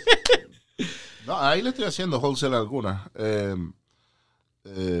 sí. No, ahí le estoy haciendo wholesale algunas.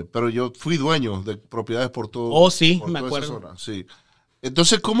 Pero yo fui dueño de propiedades por todo. Oh, sí, por me toda esa acuerdo. zona, sí.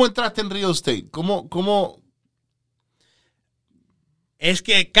 Entonces, ¿cómo entraste en real estate? ¿Cómo? Es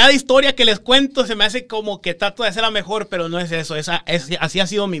que cada historia que les cuento se me hace como que trato de hacer la mejor, pero no es eso. Así ha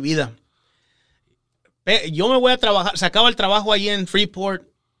sido mi vida. Yo me voy a trabajar, se acaba el trabajo ahí en Freeport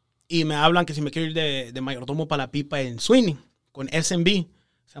y me hablan que si me quiero ir de mayordomo para la pipa en Sweeney, con SMB.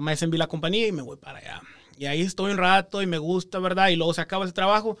 Se llama SMB la compañía y me voy para allá. Y ahí estoy un rato y me gusta, ¿verdad? Y luego se acaba ese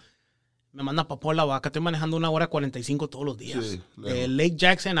trabajo. Me mandan para Port Lavaca. Estoy manejando 1:45 todos los días. Sí, de Lake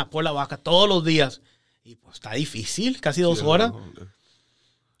Jackson a Port Lavaca todos los días. Y pues está difícil, casi 2 horas.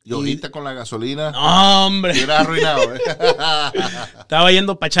 Y ahorita con la gasolina. No, hombre. Era arruinado. Estaba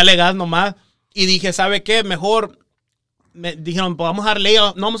yendo para echarle gas nomás. Y dije, ¿sabe qué? Mejor. Me dijeron, pues vamos a dar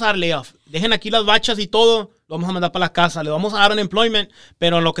layoff. No vamos a dar layoff. Dejen aquí las bachas y todo. Lo vamos a mandar para la casa. Le vamos a dar unemployment.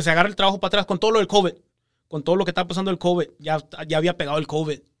 Pero en lo que se agarra el trabajo para atrás, con todo lo del COVID. Con todo lo que está pasando el COVID. Ya había pegado el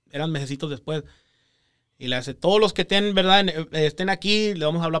COVID. Eran mesecitos después. Y le hace, todos los que estén, ¿verdad? Estén aquí, le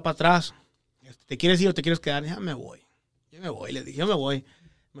vamos a hablar para atrás. ¿Te quieres ir o te quieres quedar? Ya me voy. Yo me voy, les dije, yo me voy.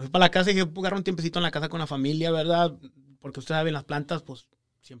 Me fui para la casa y dije, pues agarro un tiempecito en la casa con la familia, ¿verdad? Porque ustedes saben, las plantas, pues,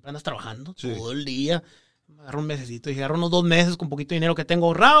 siempre andas trabajando Sí. todo el día. Me agarro un mesecito y dije, agarro unos 2 meses con poquito dinero que tengo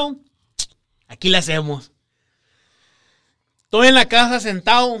ahorrado. Aquí le hacemos. Estoy en la casa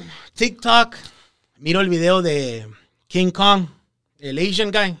sentado, TikTok. Miro el video de King Kong, el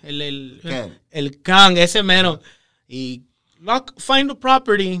Asian guy, el Kong, ese mero. Y find a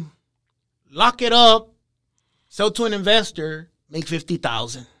property, lock it up, sell to an investor, make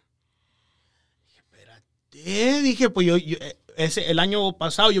 $50,000. Espérate, dije, pues el año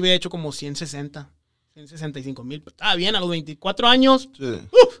pasado yo había hecho como 165,000. Estaba bien, a los 24 años, Sí.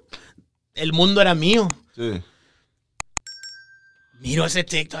 El mundo era mío. Sí. Miro ese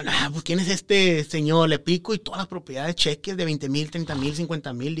TikTok, pues ¿quién es este señor? Le pico y todas las propiedades, cheques de 20,000, 30,000,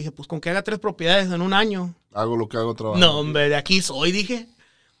 50,000. Dije, pues con que haga 3 propiedades en un año. Hago lo que hago trabajo. No, hombre, de aquí soy, dije.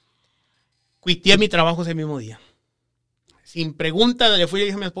 Quité mi trabajo ese mismo día. Sin pregunta, le fui y le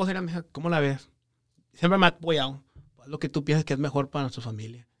dije a mi esposa, era, mija, ¿cómo la ves? Siempre me ha apoyado. Haz lo que tú piensas que es mejor para nuestra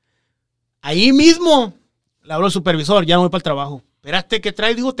familia. Ahí mismo le habló el supervisor, ya no voy para el trabajo. Espérate, ¿qué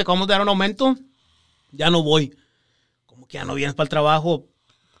traes? Dijo, te acabamos de dar un aumento. Ya no voy. Como que ya no vienes para el trabajo.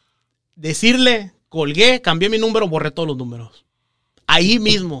 Decirle, colgué, cambié mi número, borré todos los números. Ahí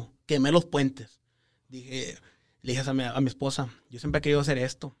mismo quemé los puentes. Le dije a mi esposa, yo siempre he querido hacer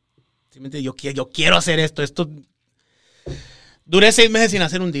esto. Simplemente yo quiero hacer esto. Duré 6 meses sin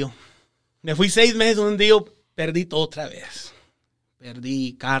hacer un deal. Me fui 6 meses en un deal, perdí todo otra vez.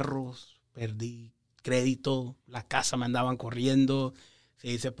 Perdí carros, perdí crédito, la casa me andaban corriendo.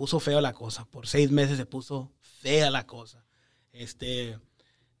 Sí, se puso feo la cosa. Por 6 meses se puso fea la cosa.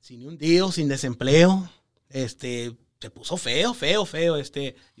 Sin un deal, sin desempleo. Se puso feo. Yo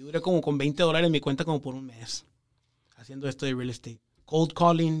duré como con $20 en mi cuenta como por un mes. Haciendo esto de real estate. Cold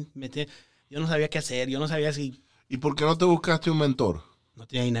calling. Yo no sabía qué hacer. Yo no sabía si... ¿Y por qué no te buscaste un mentor? No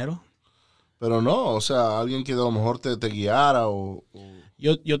tenía dinero. Pero no, o sea, alguien que a lo mejor te guiara o...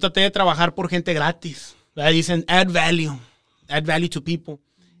 Yo traté de trabajar por gente gratis. ¿Verdad? Dicen, add value to people.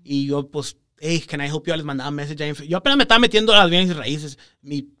 Y yo, pues, hey, can I help you? Les mandaba mensajes. Yo apenas me estaba metiendo a las bienes y raíces.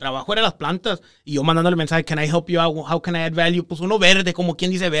 Mi trabajo era las plantas. Y yo mandándole mensaje, can I help you? How can I add value? Pues uno verde, como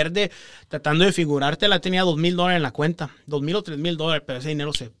quien dice verde, tratando de figurarte. La tenía $2,000 en la cuenta. $2,000 o $3,000, pero ese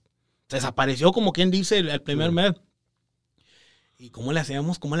dinero se desapareció, como quien dice, el primer mes. ¿Y cómo le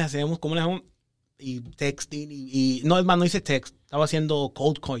hacemos? Y texting, y no, es más, no hice text. Estaba haciendo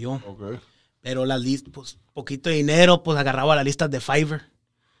cold call yo. Okay. Pero las listas, pues, poquito de dinero, pues agarraba las listas de Fiverr.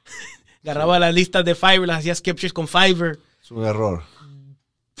 Agarraba las listas de Fiverr, las hacía skip con Fiverr. Es un error.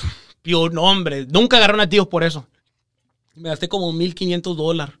 No, hombre, nunca agarré a tíos por eso. Me gasté como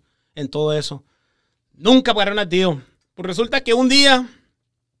 $1,500 en todo eso. Nunca agarré a tío. Pues resulta que un día...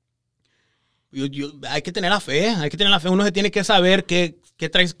 hay que tener la fe. Uno se tiene que saber qué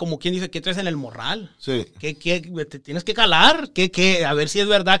traes, como quien dice, qué traes en el morral. Sí. ¿Qué te tienes que calar? A ver si es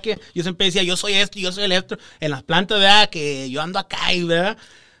verdad que yo siempre decía, yo soy esto, yo soy el otro. En las plantas, ¿verdad? Que yo ando acá, ¿verdad?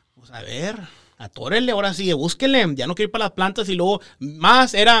 Pues a ver, atórele, ahora sí, búsquele. Ya no quiero ir para las plantas y luego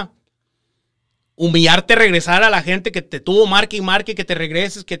más era humillarte, regresar a la gente que te tuvo marque y marque, que te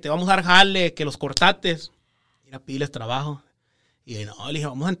regreses, que te vamos a dar jale, que los cortates. Ir a pedirles trabajo. Y no, le dije,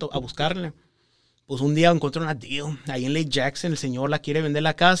 vamos a buscarle. Pues un día encontré una deal ahí en Lake Jackson. El señor la quiere vender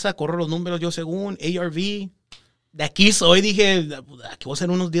la casa. Corro los números yo según ARV. De aquí soy. Dije, aquí voy a hacer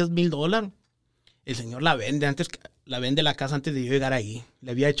unos $10,000. El señor la vende. La vende la casa antes de yo llegar ahí.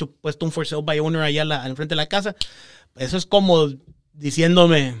 Le había puesto un for sale by owner allá al frente de la casa. Eso es como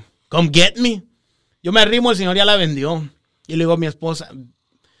diciéndome, come get me. Yo me arrimo, el señor ya la vendió. Y le digo a mi esposa,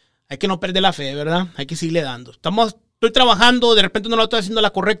 hay que no perder la fe, ¿verdad? Hay que seguirle dando. Estoy trabajando, de repente no lo estoy haciendo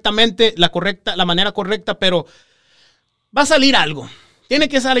la manera correcta, pero va a salir algo. Tiene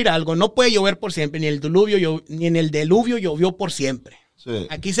que salir algo. No puede llover por siempre, ni en el diluvio llovió por siempre. Sí.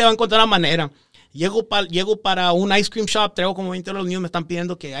 Aquí se va a encontrar la manera. Llego para un ice cream shop, traigo como 20 de los niños me están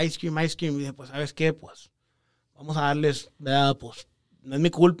pidiendo que ice cream. Y dije, pues, ¿sabes qué? Pues, vamos a darles, ¿verdad? Pues, no es mi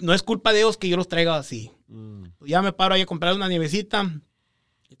culpa, no es culpa de ellos que yo los traiga así. Pues ya me paro ahí a comprar una nievecita.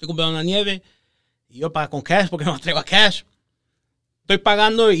 Estoy comprando una nieve. Y yo pago con cash porque no traigo a cash. Estoy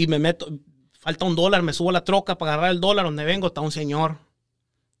pagando y me meto. Falta $1. Me subo a la troca para agarrar el $. Donde vengo está un señor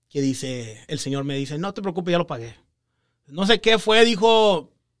que dice, el señor me dice, no te preocupes, ya lo pagué. No sé qué fue,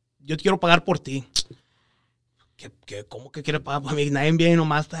 dijo, yo te quiero pagar por ti. ¿Cómo que quiere pagar por mí? Nadie viene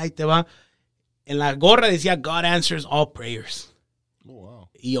nomás, ahí te va. En la gorra decía, God answers all prayers. Oh, wow.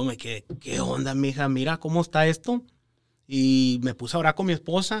 Y yo me quedé, ¿qué onda, mija? Mira cómo está esto. Y me puse a orar con mi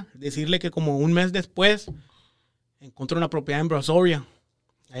esposa, decirle que como un mes después encontré una propiedad en Brazoria.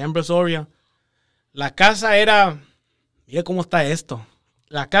 Allá en Brazoria. La casa era, mire cómo está esto.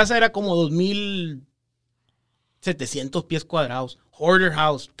 La casa era como 2,700 pies cuadrados. Hoarder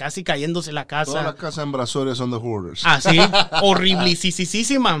house, casi cayéndose la casa. Todas las casas en Brazoria son de hoarders. Ah, sí,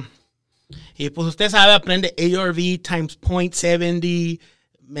 horribilisísima. Y pues usted sabe, aprende ARV times 0.70,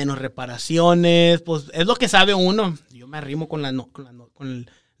 menos reparaciones, pues es lo que sabe uno. Yo me arrimo con el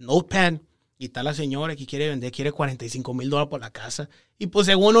notepad y está la señora que quiere vender, quiere $45,000 por la casa. Y pues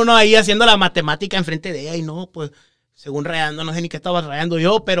según uno ahí haciendo la matemática enfrente de ella y no, pues según rayando, no sé ni qué estaba rayando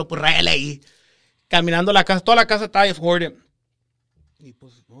yo, pero pues rayale ahí. Caminando la casa, toda la casa estaba deshoarded. Y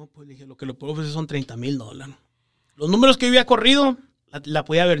pues, no, pues dije, lo que le puedo ofrecer son $30,000. Los números que yo había corrido, la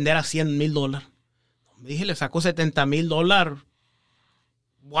podía vender a $100,000. Me dije, le saco $70,000.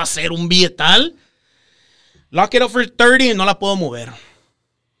 Voy a hacer un billetal. Lock it up for 30 y no la puedo mover.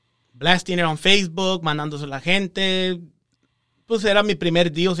 Blasting it on Facebook, mandándose a la gente. Pues era mi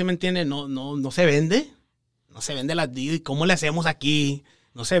primer deal, ¿sí me entiende? No se vende. No se vende la deal. ¿Y cómo le hacemos aquí?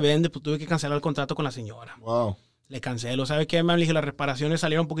 No se vende, pues tuve que cancelar el contrato con la señora. Wow. Le cancelo. ¿Sabe qué? Me dije, las reparaciones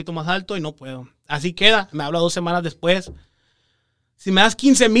salieron un poquito más alto y no puedo. Así queda. Me habla 2 semanas después. Si me das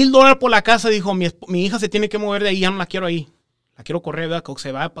 $15,000 por la casa, dijo, mi hija se tiene que mover de ahí, ya no la quiero ahí. La quiero correr, ¿verdad? Que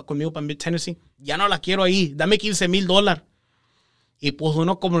se va conmigo para Tennessee. Ya no la quiero ahí. Dame $15,000. Y pues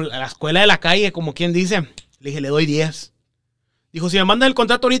uno como la escuela de la calle, como quien dice, le dije, le doy 10. Dijo, si me mandas el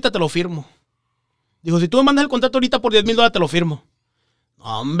contrato ahorita, te lo firmo. Dijo, si tú me mandas el contrato ahorita por $10,000, te lo firmo.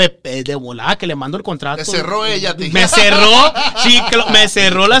 No, hombre, de volada que le mando el contrato. Te cerró ella, tío. Me cerró, sí, me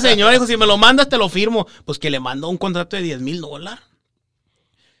cerró la señora. Dijo, si me lo mandas, te lo firmo. Pues que le mando un contrato de $10,000.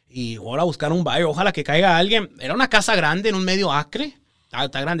 Y ahora buscar un buyer, ojalá que caiga alguien. Era una casa grande en un medio acre.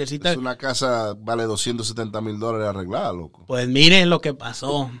 Está grandecita. Es una casa, vale $270,000 arreglada, loco. Pues miren lo que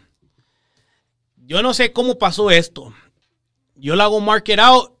pasó. Yo no sé cómo pasó esto. Yo la hago market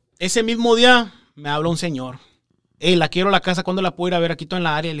out. Ese mismo día me habla un señor. Hey, la quiero la casa, ¿cuándo la puedo ir a ver? Aquí estoy en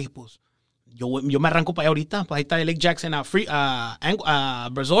la área. Le dije, pues, yo me arranco para allá ahorita. Pues ahí está de Lake Jackson a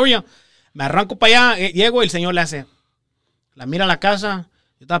Brazoria. Me arranco para allá. Llego y el señor le hace. La mira la casa.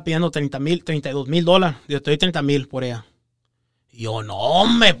 Yo estaba pidiendo $32,000. Yo estoy $30,000 por ella. Y yo, no,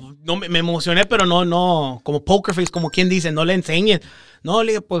 hombre, no, me emocioné, pero no, como poker face, como quien dice, no le enseñes. No,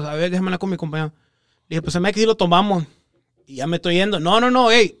 le dije, pues, a ver, déjamela con mi compañero. Le dije, pues, se me hace que si lo tomamos. Y ya me estoy yendo. No,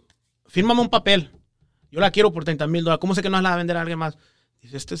 hey, fírmame un papel. Yo la quiero por $30,000. ¿Cómo sé que no la va a vender a alguien más?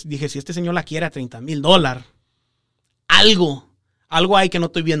 Dije, si este señor la quiere a $30,000, algo hay que no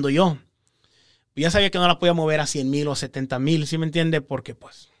estoy viendo yo. Ya sabía que no la podía mover a 100,000 o 70,000, ¿sí me entiende? Porque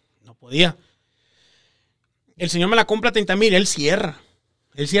pues no podía. El señor me la compra a 30,000, él cierra.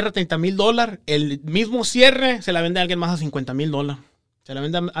 Él cierra $30,000. El mismo cierre se la vende a alguien más a $50,000. Se la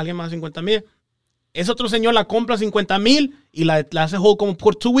vende a alguien más a 50,000. Ese otro señor la compra a 50,000 y la hace hold como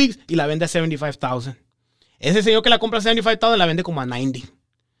por 2 weeks y la vende a 75,000. Ese señor que la compra a 75,000 la vende como a 90.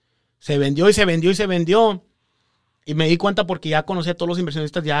 Se vendió y se vendió y se vendió. Y me di cuenta porque ya conocí a todos los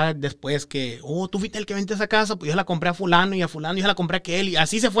inversionistas ya después que, tú fuiste el que vende esa casa, pues yo la compré a fulano y a fulano, yo la compré a aquel y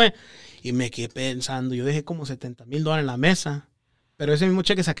así se fue. Y me quedé pensando, yo dejé como $70,000 en la mesa, pero ese mismo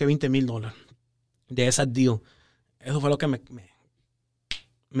cheque saqué $20,000 de esa deal. Eso fue lo que me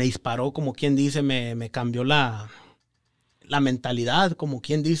disparó, como quien dice, me cambió la mentalidad, como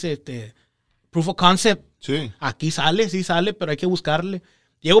quien dice, proof of concept. Sí. Aquí sale, sí sale, pero hay que buscarle.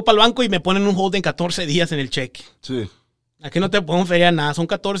 Llego para el banco y me ponen un hold en 14 días en el cheque. Sí. Aquí no te pueden feriar nada. Son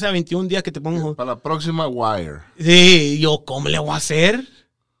 14 a 21 días que te ponen un hold. Para la próxima wire. Sí, yo, ¿cómo le voy a hacer?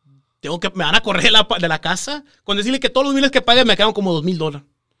 Me van a correr de la casa. Con decirle que todos los biles que pague me quedan como $2,000.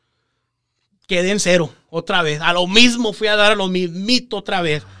 Quedé en cero otra vez. A lo mismo fui a dar a lo mismito otra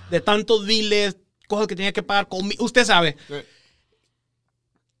vez. De tantos biles, cosas que tenía que pagar. Usted sabe. Sí.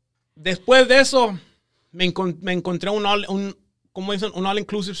 Después de eso, me encontré como dicen, un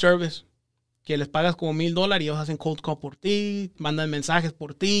all-inclusive service, que les pagas como $1,000 y ellos hacen cold call por ti, mandan mensajes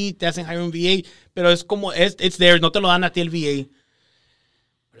por ti, te hacen hire un VA, pero es como, it's theirs, no te lo dan a ti el VA.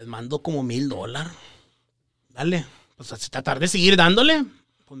 Les mando como $1,000. Dale, pues si tratar de seguir dándole,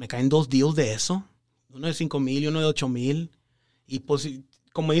 pues me caen 2 deals de eso, uno de 5,000 y uno de 8,000. Y pues,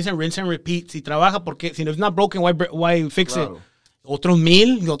 como dicen, rinse and repeat, si trabaja, porque si no es not broken, why fix it? Otros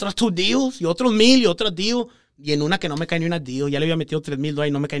 1,000 y otros 2 deals, y otros 1,000 y otros deals. Y en una que no me cae ni una deal, ya le había metido $3,000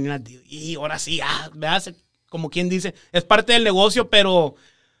 y no me cae ni una deal. Y ahora sí, veas, como quien dice, es parte del negocio, pero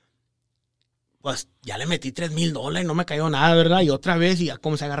pues ya le metí $3,000 y no me cayó nada, ¿verdad? Y otra vez, y ya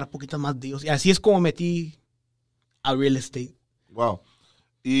comencé a agarrar poquitas más deals. Y así es como metí a real estate. Wow.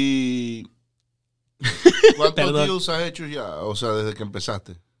 ¿Y cuántos deals has hecho ya? O sea, desde que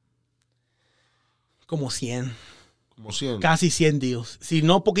empezaste. Como 100. Como 100. Casi 100 deals. Si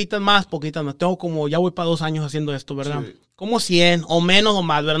no, poquitas más. Tengo como, ya voy para 2 años haciendo esto, ¿verdad? Sí. Como 100 o menos o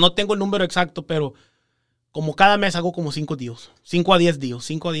más, ¿verdad? No tengo el número exacto, pero como cada mes hago como 5 deals. 5 a 10 deals.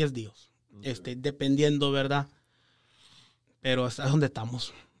 5 a 10 deals. Okay. Dependiendo, ¿verdad? Pero es donde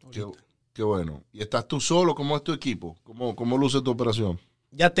estamos. Qué bueno. ¿Y estás tú solo? ¿Cómo es tu equipo? ¿Cómo luce tu operación?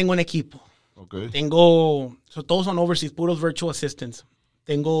 Ya tengo un equipo. Okay. Todos son overseas, puros virtual assistants.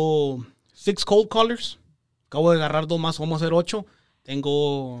 Tengo 6 cold callers. Acabo de agarrar 2 más, vamos a hacer 8.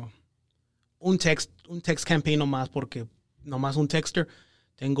 Tengo un text campaign nomás, porque nomás un texter.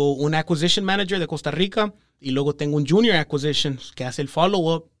 Tengo un acquisition manager de Costa Rica y luego tengo un junior acquisition que hace el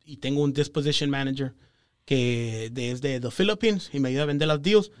follow-up y tengo un disposition manager que es de the Philippines y me ayuda a vender las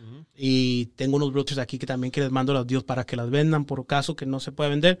deals. Uh-huh. Y tengo unos realtors aquí que también que les mando las deals para que las vendan por caso que no se puede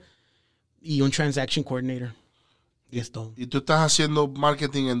vender. Y un transaction coordinator. Y es todo. ¿Y tú estás haciendo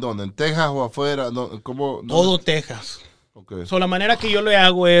marketing en dónde? ¿En Texas o afuera? ¿Cómo? Todo Texas. Okay. La manera que yo lo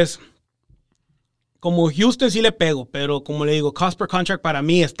hago es, como Houston sí le pego, pero como le digo, cost per contract para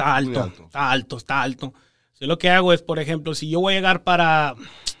mí está alto. Está alto. Lo que hago es, por ejemplo, si yo voy a llegar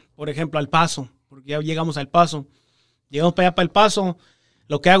por ejemplo, al Paso, porque ya llegamos al Paso. Llegamos para allá para el Paso,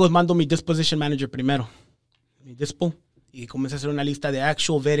 lo que hago es mando mi disposition manager primero. Mi dispo. Y comienzo a hacer una lista de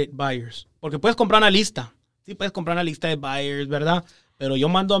actual vetted buyers. Porque puedes comprar una lista. Sí, puedes comprar una lista de buyers, ¿verdad? Pero yo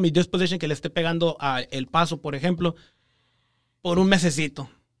mando a mi disposition que le esté pegando a El Paso, por ejemplo, por un mesecito.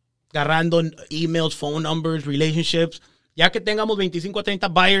 Agarrando emails, phone numbers, relationships. Ya que tengamos 25 a 30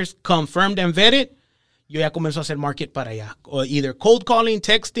 buyers confirmed and vetted, yo ya comienzo a hacer market para allá. O either cold calling,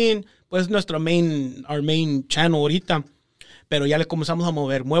 texting, pues our main channel ahorita. Pero ya le comenzamos a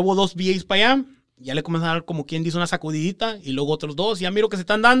mover. Muevo 2 VAs para allá. Ya le comienzo a dar, como quien dice, una sacudidita. Y luego otros 2. Ya miro que se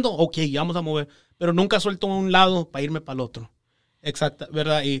están dando. Ok, ya vamos a mover. Pero nunca suelto un lado para irme para el otro. Exacto,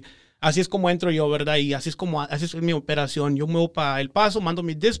 ¿verdad? Y así es como entro yo, ¿verdad? Y así es mi operación. Yo muevo para El Paso, mando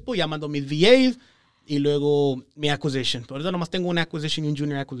mis dispo, ya mando mis VAs. Y luego mi acquisition. Por eso nomás tengo una acquisition y un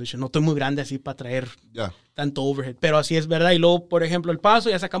junior acquisition. No estoy muy grande así para traer tanto overhead. Pero así es, ¿verdad? Y luego, por ejemplo, El Paso,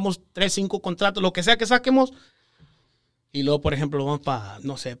 ya sacamos 3, 5 contratos, lo que sea que saquemos. Y luego, por ejemplo, vamos para,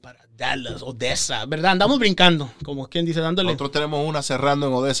 no sé, para Dallas, Odessa, ¿verdad? Andamos brincando, como quien dice, dándole. Nosotros tenemos una cerrando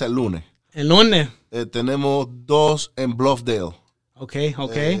en Odessa el lunes. ¿El lunes? Tenemos 2 en Bluffdale. Ok.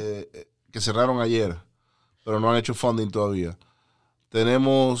 Que cerraron ayer, pero no han hecho funding todavía.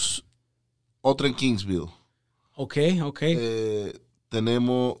 Tenemos otra en Kingsville. Ok.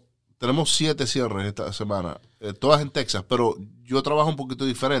 Tenemos 7 cierres esta semana, todas en Texas, pero yo trabajo un poquito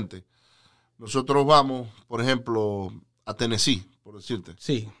diferente. Nosotros vamos, por ejemplo, a Tennessee, por decirte.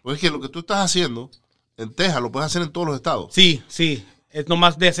 Sí. Pues es que lo que tú estás haciendo en Texas lo puedes hacer en todos los estados. Sí. Es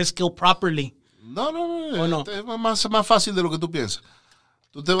nomás de hacer skill properly. No. ¿O no? Es más fácil de lo que tú piensas.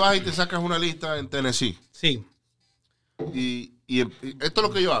 Tú te vas y te sacas una lista en Tennessee. Sí. Y esto es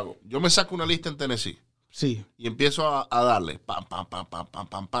lo que yo hago. Yo me saco una lista en Tennessee. Sí. Y empiezo a darle. Pam.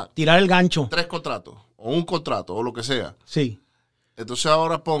 Tirar el gancho. 3 contratos. O un contrato. O lo que sea. Sí. Entonces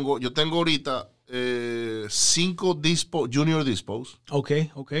ahora yo tengo ahorita 5 junior dispos. Ok.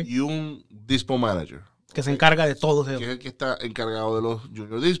 Y un dispo manager. Que se encarga de todo. Que es el que está encargado de los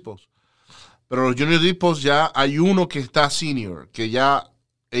junior dispos. Pero los junior dispos ya hay uno que está senior. Que ella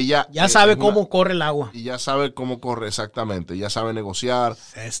sabe cómo corre el agua. Y ya sabe cómo corre exactamente. Ya sabe negociar.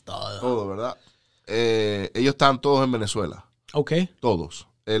 Es todo. Todo, ¿verdad? Ellos están todos en Venezuela. Ok. Todos.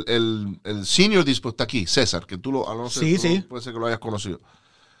 El senior dispo está aquí, César, que tú Sí. puede ser que lo hayas conocido.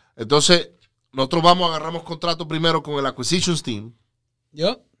 Entonces, nosotros agarramos contrato primero con el Acquisitions Team.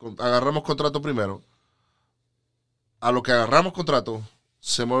 ¿Yo? Agarramos contrato primero. A lo que agarramos contrato,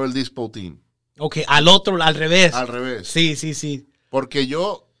 se mueve el Dispo Team. Ok, al revés. Al revés. Sí. Porque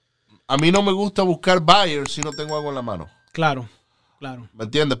a mí no me gusta buscar buyers si no tengo algo en la mano. Claro. ¿Me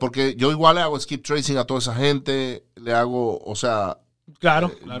entiendes? Porque yo igual le hago skip tracing a toda esa gente, le hago, o sea,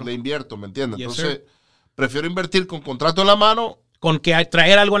 Claro. le invierto, ¿me entiendes? Yes, Entonces, sir. prefiero invertir con contrato en la mano. Con que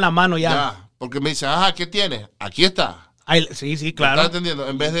traer algo en la mano ya. Porque me dicen, ¿qué tienes? Aquí está. Sí, ¿Me claro. estás entendiendo?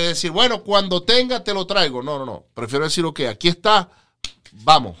 En vez de decir, bueno, cuando tenga te lo traigo. No. Prefiero decir, ok, aquí está,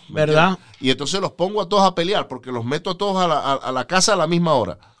 vamos. ¿Verdad? ¿Entiendes? Y entonces los pongo a todos a pelear porque los meto a todos a la casa a la misma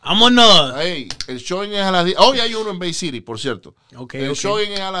hora. ¡Vámonos! Hey, el showing es a las 10. Hoy hay uno en Bay City, por cierto. El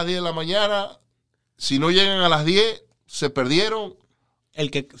showing es a las 10 de la mañana. Si no llegan a las 10, se perdieron.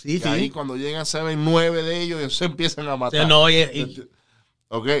 Sí. Ahí cuando llegan, se ven 9 de ellos y se empiezan a matar. No,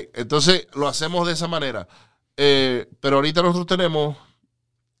 Ok, entonces lo hacemos de esa manera. Pero ahorita nosotros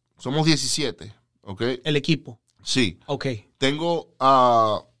somos 17, ¿ok? el equipo. Sí. Ok. Tengo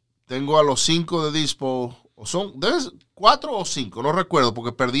a los 5 de dispo, debe ser 4 o 5, no recuerdo,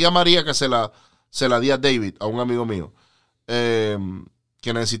 porque perdí a María que se la di a David, a un amigo mío,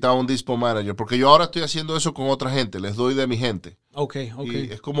 que necesitaba un dispo manager, porque yo ahora estoy haciendo eso con otra gente, les doy de mi gente. Ok.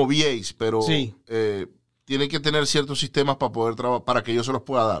 Y es como VAs, pero sí. Tienen que tener ciertos sistemas para poder trabajar, para que yo se los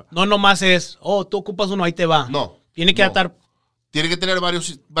pueda dar. No nomás es, tú ocupas uno, ahí te va. No. Tiene que estar. Tiene que tener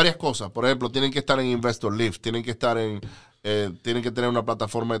varias cosas. Por ejemplo, tienen que estar en Investor Lift, tienen que estar tienen que tener una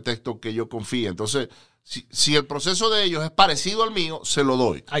plataforma de texto que yo confíe. Entonces, si el proceso de ellos es parecido al mío, se lo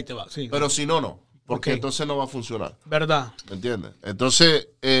doy. Ahí te va, sí. Pero si no. Porque Ok. entonces no va a funcionar. ¿Verdad? ¿Me entiendes? Entonces,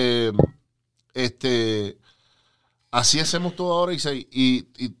 así hacemos todo ahora,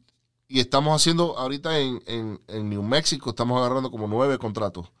 y estamos haciendo ahorita en New Mexico, estamos agarrando como 9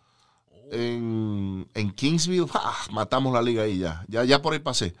 contratos. En Kingsville, matamos la liga ahí ya por ahí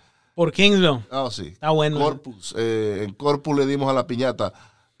pasé. Por Kingsville. Sí. Está bueno. Corpus, en Corpus le dimos a la piñata.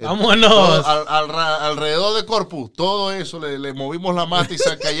 ¡Vámonos! Alrededor de Corpus, todo eso, le movimos la mata y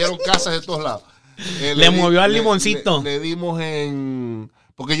se cayeron casas de todos lados. Le movió al limoncito. Le dimos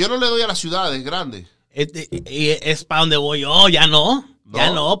porque yo no le doy a las ciudades grandes. Es para donde voy yo, ya no.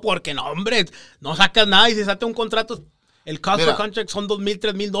 Ya no, porque no, hombre, no sacas nada y si saca un contrato, el cost per contract son $2,000,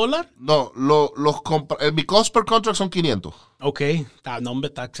 $3,000. No, mi cost per contract son 500. Ok,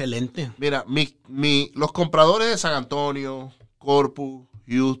 está excelente. Mira, los compradores de San Antonio, Corpus,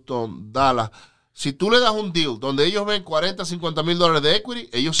 Houston, Dallas, si tú le das un deal donde ellos ven $40, $50,000 de equity,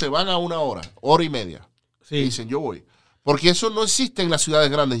 ellos se van a una hora y media. Sí. Y dicen, yo voy. Porque eso no existe en las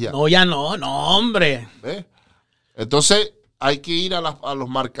ciudades grandes ya. No, ya no, hombre. ¿Ves? Entonces, hay que ir a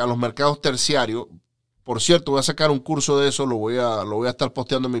los mercados terciarios. Por cierto, voy a sacar un curso de eso, lo voy a estar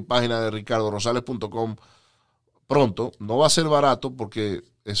posteando en mi página de ricardorosales.com pronto. No va a ser barato porque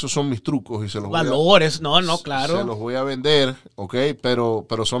esos son mis trucos y se los valores, claro. Se los voy a vender, ¿ok? Pero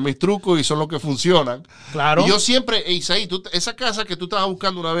son mis trucos y son los que funcionan. Claro. Y yo siempre, Isaí, esa casa que tú estabas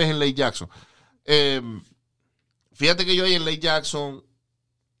buscando una vez en Lake Jackson, fíjate que yo ahí en Lake Jackson,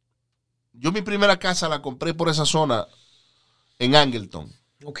 yo mi primera casa la compré por esa zona en Angleton.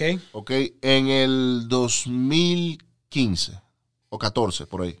 Ok. En el 2015 o 14,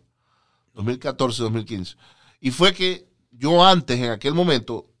 por ahí. 2014, 2015. Y fue que yo antes, en aquel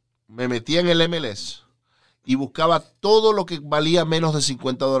momento, me metía en el MLS y buscaba todo lo que valía menos de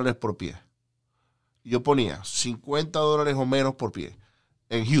 $50 por pie. Yo ponía $50 o menos por pie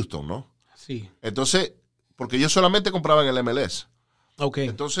en Houston, ¿no? Sí. Entonces, porque yo solamente compraba en el MLS. Ok.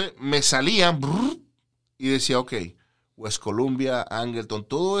 Entonces me salían y decía, ok, West Columbia, Angleton,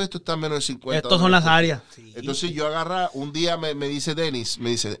 todo esto está menos de 50. Estos son las áreas. Sí. Entonces yo agarra, un día me dice Dennis,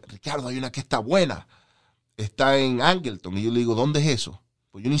 me dice, Ricardo, hay una que está buena. Está en Angleton. Y yo le digo, ¿dónde es eso?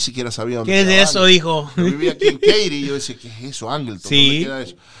 Pues yo ni siquiera sabía dónde ¿Qué es estaba eso? Angleton. Dijo. Yo vivía aquí en Katy y yo decía, ¿qué es eso, Angleton? Sí. ¿Dónde queda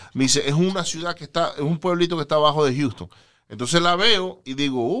eso? Me dice, es una ciudad que está, es un pueblito que está abajo de Houston. Entonces la veo y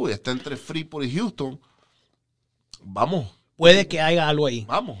digo, uy, está entre Freeport y Houston. Vamos. Puede que haya algo ahí.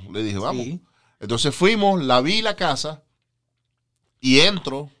 Vamos, le dije, vamos. Sí. Entonces fuimos, la vi la casa y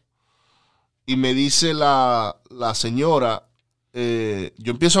entro y me dice la señora,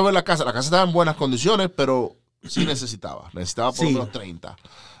 yo empiezo a ver la casa estaba en buenas condiciones, pero sí necesitaba por lo menos 30,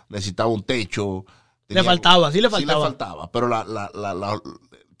 necesitaba un techo. Le faltaba, sí le Sí le faltaba, pero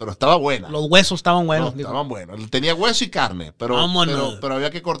pero estaba buena. Los huesos estaban buenos. No, estaban buenos. Tenía hueso y carne, pero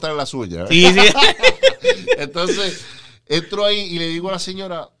había que cortarle la suya. Sí, sí. Entonces, entro ahí y le digo a la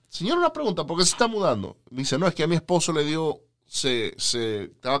señora, una pregunta, ¿por qué se está mudando? Me dice, no, es que a mi esposo le dio, se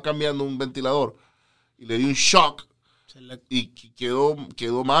estaba cambiando un ventilador y le dio un shock y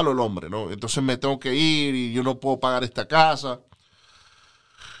quedó malo el hombre, ¿no? Entonces me tengo que ir y yo no puedo pagar esta casa.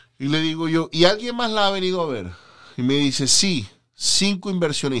 Y le digo yo, ¿y alguien más la ha venido a ver? Y me dice, sí, 5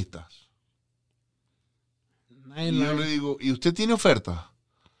 inversionistas. Y yo le digo, ¿y usted tiene oferta?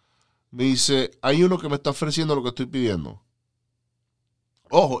 Me dice, hay uno que me está ofreciendo lo que estoy pidiendo.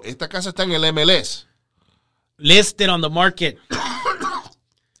 Ojo, esta casa está en el MLS. Listed on the market.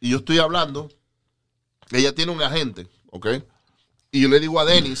 Y yo estoy hablando, ella tiene un agente, ¿ok? Y yo le digo a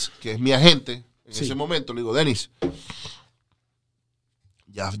Dennis, que es mi agente, en ese momento, le digo, Dennis,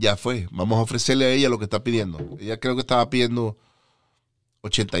 ya fue, vamos a ofrecerle a ella lo que está pidiendo. Ella creo que estaba pidiendo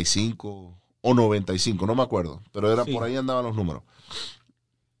 85 o 95, no me acuerdo, pero era por ahí andaban los números.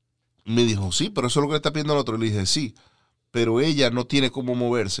 Me dijo, sí, pero eso es lo que le está pidiendo al otro. Y le dije, sí, pero ella no tiene cómo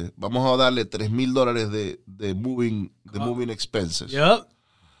moverse. Vamos a darle $3,000 de moving expenses. Yep.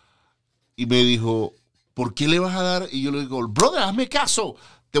 Y me dijo, ¿por qué le vas a dar? Y yo le digo, brother, hazme caso.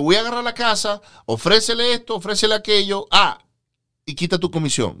 Te voy a agarrar la casa, ofrécele esto, ofrécele aquello. Y quita tu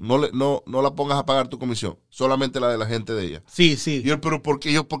comisión. No la pongas a pagar tu comisión. Solamente la de la gente de ella. Sí, sí. Y yo, pero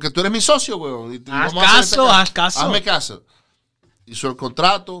porque tú eres mi socio, weón. Haz caso. Hazme caso. Hizo el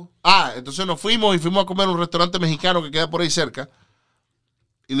contrato. Entonces nos fuimos y fuimos a comer a un restaurante mexicano que queda por ahí cerca.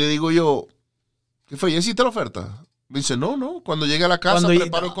 Y le digo yo, ¿qué fue? ¿Ya hiciste la oferta? Me dice, no. Cuando llegue a la casa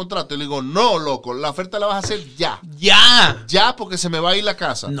preparo el contrato. Y le digo, no, loco, la oferta la vas a hacer ya. Ya, porque se me va a ir la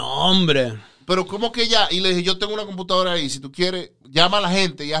casa. No, hombre. Pero ¿cómo que ya? Y le dije, yo tengo una computadora ahí. Si tú quieres, llama a la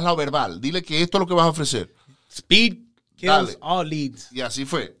gente y hazla verbal. Dile que esto es lo que vas a ofrecer. Speed kills Dale. all leads. Y así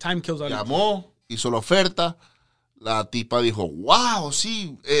fue. Time kills all leads. Llamó, hizo la oferta. La tipa dijo, wow,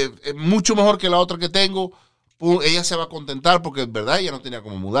 sí, es mucho mejor que la otra que tengo. Ella se va a contentar porque en verdad ella no tenía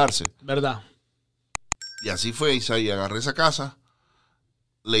cómo mudarse. ¿Verdad? Y así fue, Isaí. Agarré esa casa,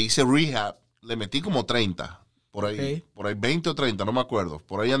 le hice rehab, le metí como 30. Por ahí 20 o 30, no me acuerdo.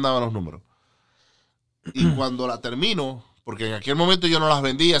 Por ahí andaban los números. Y cuando la termino, porque en aquel momento yo no las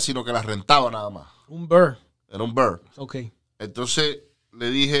vendía, sino que las rentaba nada más. Un burr. Era un burr. Ok. Entonces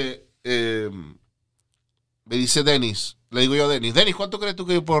le dije, me dice Dennis, le digo yo a Dennis, ¿cuánto crees tú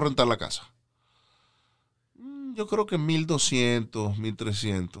que yo puedo rentar la casa? Yo creo que 1,200,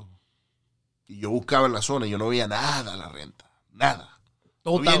 1,300. Y yo buscaba en la zona y yo no veía nada a la renta. Nada.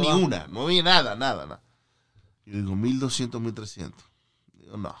 No había ni una. No había nada. Yo digo, 1,200, 1,300.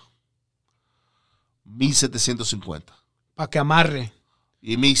 Digo, no. 1,750. Para que amarre.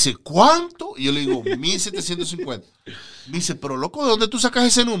 Y me dice, ¿cuánto? Y yo le digo, 1,750. Me dice, pero loco, ¿de dónde tú sacas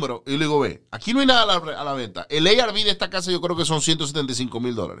ese número? Y yo le digo, ve, aquí no hay nada a la venta. El ARV de esta casa yo creo que son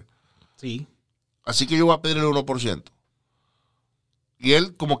 $175,000. Sí. Así que yo voy a pedirle el 1%. Y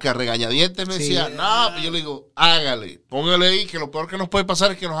él como que a regañadientes me decía, no, yo le digo, hágale, póngale ahí, que lo peor que nos puede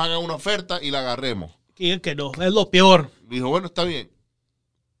pasar es que nos hagan una oferta y la agarremos. Y que no, es lo peor. Me dijo, bueno, está bien.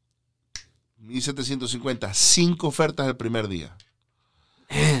 1,750, 5 ofertas el primer día.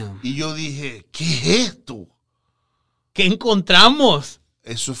 Damn. Y yo dije, ¿qué es esto? ¿Qué encontramos?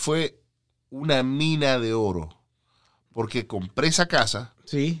 Eso fue una mina de oro. Porque compré esa casa.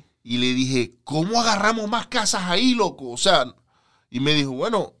 Sí. Y le dije, ¿cómo agarramos más casas ahí, loco? O sea, y me dijo,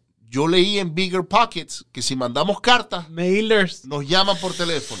 bueno, yo leí en Bigger Pockets que si mandamos cartas, Mailers. nos llaman por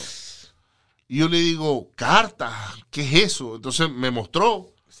teléfono. Y yo le digo, ¿cartas? ¿Qué es eso? Entonces me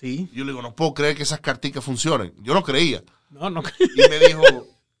mostró. Sí. Y yo le digo, no puedo creer que esas carticas funcionen. Yo no creía. No. Y me dijo,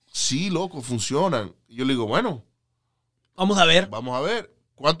 sí, loco, funcionan. Y yo le digo, bueno. Vamos a ver. Vamos a ver.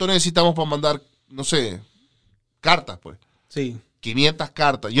 ¿Cuánto necesitamos para mandar, no sé, cartas, pues? Sí. 500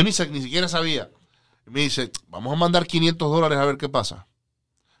 cartas. Yo ni siquiera sabía. Y me dice, vamos a mandar $500 a ver qué pasa.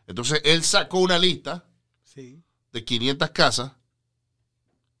 Entonces, él sacó una lista Sí. de 500 casas.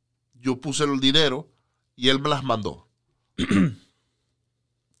 Yo puse el dinero y él me las mandó.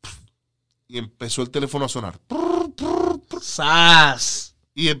 Y empezó el teléfono a sonar. ¡Sas!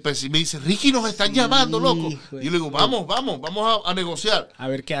 Y me dice, Ricky, nos están llamando, loco. Y yo le digo, vamos a negociar. A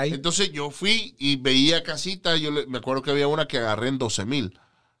ver qué hay. Entonces yo fui y veía casitas. Me acuerdo que había una que agarré en 12,000.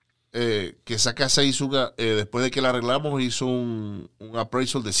 Que esa casa hizo, después de que la arreglamos, hizo un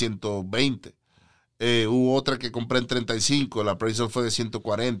appraisal de 120. Hubo otra que compré en 35. El appraisal fue de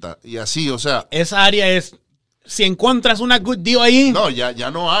 140. Y así, o sea. Esa área es, si encuentras una good deal ahí. No, ya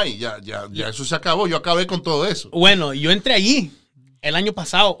no hay. Ya eso se acabó. Yo acabé con todo eso. Bueno, yo entré allí el año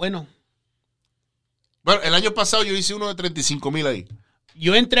pasado. Bueno, el año pasado yo hice uno de 35,000 ahí.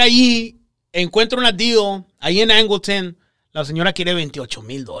 yo entré allí, encuentro una deal ahí en Angleton. La señora quiere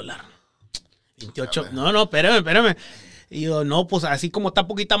 $28,000. 28. No, espérame. Y yo, no, pues así como está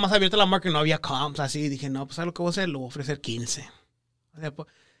poquita más abierta la marca, no había comps, así. Dije, no, pues ¿sabes lo que voy a hacer? Le voy a ofrecer 15. O sea, pues,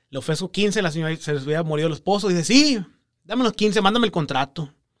 le ofrezco 15, la señora se les había morido el esposo. Dice, sí, dame los 15, mándame el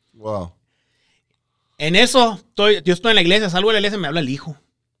contrato. Wow. En eso, yo estoy en la iglesia, salgo de la iglesia y me habla el hijo.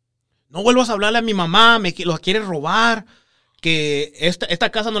 No vuelvas a hablarle a mi mamá, lo quiere robar, que esta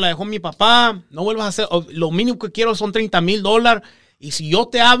casa no la dejó mi papá, no vuelvas a hacer, lo mínimo que quiero son $30,000, y si yo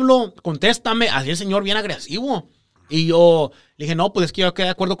te hablo, contéstame. Así el señor bien agresivo. Y yo le dije, no, pues es que yo quedé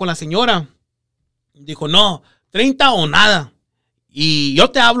de acuerdo con la señora. Dijo, no, 30 o nada. Y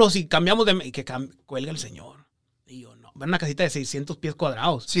yo te hablo si cambiamos de... Que cuelga el señor. Y yo, no, ven una casita de 600 pies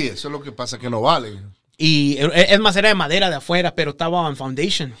cuadrados. Sí, eso es lo que pasa, que no vale. Y es más, era de madera de afuera, pero estaba en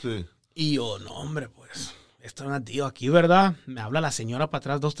foundation. Sí. Y yo, no, hombre, pues, esto es un tío aquí, ¿verdad? Me habla la señora para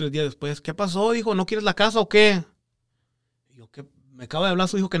atrás 2, 3 días después. ¿Qué pasó? Dijo, ¿no quieres la casa o qué? Y yo, ¿qué? Me acaba de hablar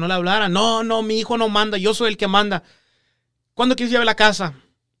su hijo que no le hablara. No, mi hijo no manda, yo soy el que manda. ¿Cuándo quieres llevar la casa?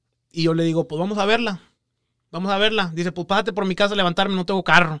 Y yo le digo, pues vamos a verla. Dice, pues pásate por mi casa a levantarme, no tengo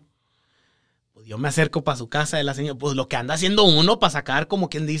carro. Pues yo me acerco para su casa de la señora. Pues lo que anda haciendo uno para sacar, como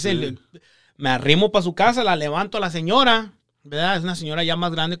quien dice, Sí. me arrimo para su casa, la levanto a la señora, ¿verdad? Es una señora ya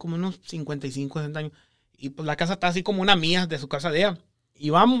más grande, como unos 55, 60 años. Y pues la casa está así como una mía de su casa de ella.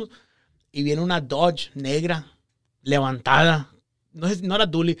 Y vamos, y viene una Dodge negra, levantada. No era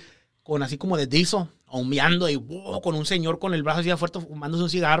Dually, con así como de diesel, humeando y con un señor con el brazo así fuerte fumándose un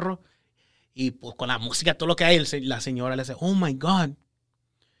cigarro. Y pues con la música, todo lo que hay, la señora le dice, oh my God.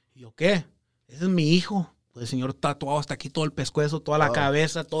 Y yo, ¿qué? Ese es mi hijo. Pues el señor tatuado hasta aquí, todo el pescuezo, toda la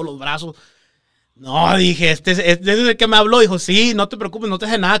cabeza, todos los brazos. No, dije, este es el que me habló. Dijo, sí, no te preocupes, no te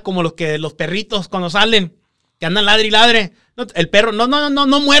hace nada, como los perritos cuando salen, que andan ladre y ladre. No, el perro,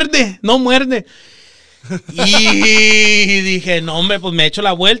 no muerde. Y dije, no, hombre, pues me echo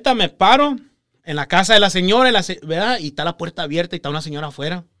la vuelta, me paro en la casa de la señora, ¿verdad? Y está la puerta abierta y está una señora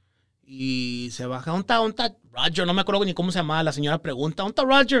afuera. Y se baja, ¿dónde está Roger? No me acuerdo ni cómo se llamaba. La señora pregunta, ¿dónde está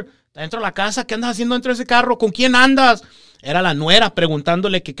Roger? Está dentro de la casa. ¿Qué andas haciendo dentro de ese carro? ¿Con quién andas? Era la nuera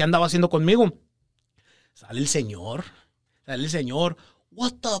preguntándole que qué andaba haciendo conmigo. Sale el señor.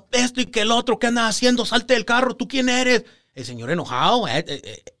 What the, esto y que el otro, ¿qué andas haciendo? Salte del carro, ¿tú quién eres? El señor enojado,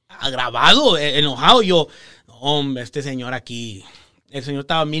 agravado, enojado. Yo, no, hombre, este señor aquí, el señor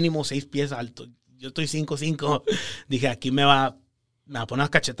estaba mínimo 6 pies alto. Yo estoy 5'5". Dije, aquí me va a poner unas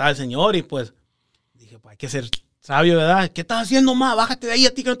cachetadas el señor. Y pues, dije, pues hay que ser sabio, ¿verdad? ¿Qué estás haciendo, ma? Bájate de ahí,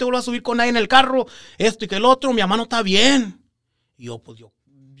 a ti que no te vuelvas a subir con nadie en el carro. Esto y que el otro, mi mamá no está bien. Y yo, pues yo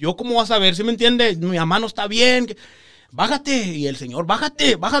 ¿cómo vas a ver? ¿Sí me entiendes? Mi mamá no está bien. Bájate. Y el señor,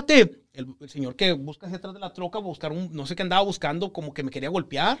 bájate. El señor que busca hacia atrás de la troca, buscar no sé qué andaba buscando, como que me quería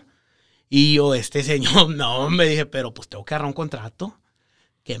golpear. Y yo, este señor, no, me dije, pero pues tengo que agarrar un contrato.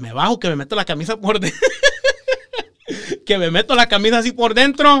 Que me bajo, que me meto la camisa por dentro. Que me meto la camisa así por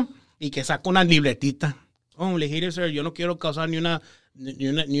dentro y que saco una libretita. Oh, le dije, sir, yo no quiero causar no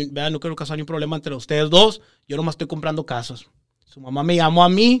quiero causar ni un problema entre ustedes dos. Yo nomás estoy comprando casas. Su mamá me llamó a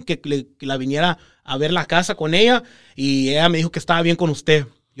mí que la viniera a ver la casa con ella y ella me dijo que estaba bien con usted.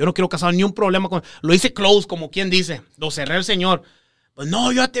 Yo no quiero causar ni un problema con... Lo hice close, como quien dice. Lo cerré el señor. Pues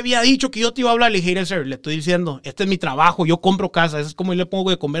no, yo ya te había dicho que yo te iba a hablar. Le dije, sir, le estoy diciendo, este es mi trabajo, yo compro casas. Es como yo le pongo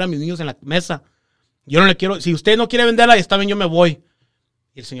de comer a mis niños en la mesa. Yo no le quiero... Si usted no quiere venderla, está bien, yo me voy.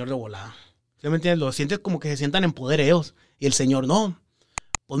 Y el señor de volada. ¿Sí me entiendes? Lo sientes como que se sientan en poder ellos. Y el señor, no.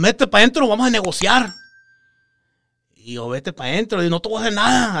 Pues métete para adentro, vamos a negociar. Y yo, vete para adentro. Y no te voy a hacer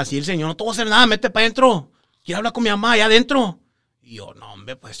nada. Así el señor, no te voy a hacer nada, métete para adentro. Quiero hablar con mi mamá allá adentro. Y yo, no,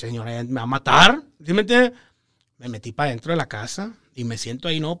 hombre, pues señor, me va a matar. ¿Sí me entiendes? Me metí para adentro de la casa y me siento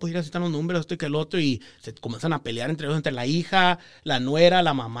ahí, no, pues así están los números, esto y que el otro, y se comienzan a pelear entre ellos, entre la hija, la nuera,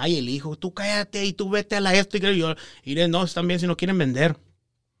 la mamá y el hijo. Tú cállate y tú vete a la esto y que yo, y no, están bien si no quieren vender.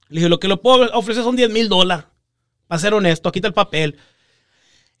 Le dije, lo que le puedo ofrecer son $10,000. Para ser honesto, aquí está el papel.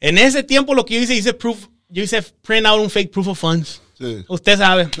 En ese tiempo lo que yo hice print out un fake proof of funds. Sí. Usted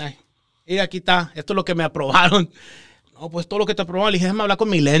sabe. Ay, y aquí está, esto es lo que me aprobaron. No, pues todo lo que te aprobaron. Le dije, déjame hablar con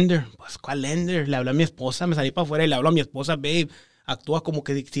mi lender. Pues, ¿cuál lender? Le hablé a mi esposa, me salí para afuera y le hablo a mi esposa, babe, actúa como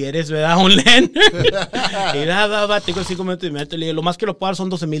que si eres, ¿verdad? Un lender. Y nada, tengo 5 minutos y medio. Le dije, lo más que lo puedo dar son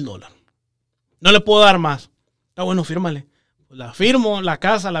 $12,000. No le puedo dar más. Está bueno, fírmale. Pues la firmo, la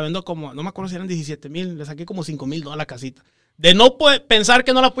casa la vendo como, no me acuerdo si eran 17,000, le saqué como $5,000 a la casita. De no pensar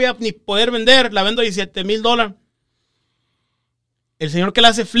que no la podía ni poder vender, la vendo a $17,000. El señor que la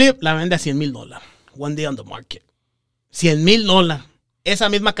hace flip, la vende a $100,000. One day on the market. $100,000. Esa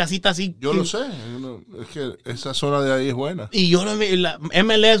misma casita así. Yo lo sé. Es que esa zona de ahí es buena. Y yo la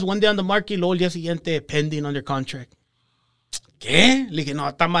MLS, one day on the market, y luego el día siguiente, pending under contract. ¿Qué? Le dije, no,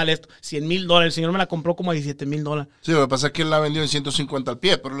 está mal esto. $100,000. El señor me la compró como a $17,000. Sí, lo que pasa es que él la vendió en 150 al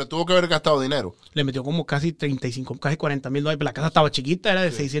pie, pero le tuvo que haber gastado dinero. Le metió como casi 35, casi $40,000. Pero la casa estaba chiquita, era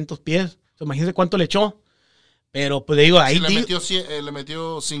de 600 pies. Imagínense cuánto le echó. Pero pues le digo, ahí le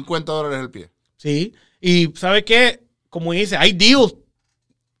metió $50 al pie. Sí. Y ¿sabe qué? Como dice, hay deals.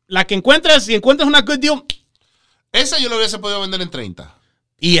 La que encuentras, si encuentras una good deal. Esa yo lo hubiese podido vender en 30.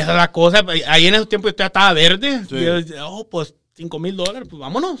 Y esa es la cosa. Ahí en esos tiempos yo estaba verde. Sí. Y yo, pues $5,000, pues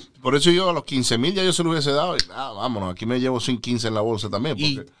vámonos. Por eso yo a los 15,000 ya yo se lo hubiese dado. Y, vámonos, aquí me llevo sin 15 en la bolsa también.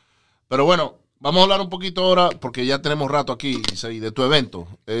 Pero bueno, vamos a hablar un poquito ahora, porque ya tenemos rato aquí, Isaí, de tu evento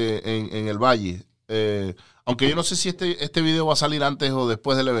en el Valle. Aunque yo no sé si este video va a salir antes o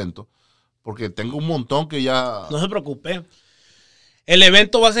después del evento, porque tengo un montón que ya... No se preocupe. El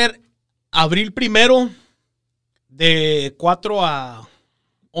evento va a ser abril 1 de 4 a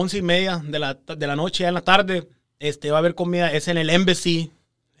 11:30 de la noche, ya en la tarde. Va a haber comida, es en el Embassy,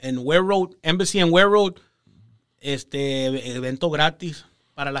 en Ware Road, evento gratis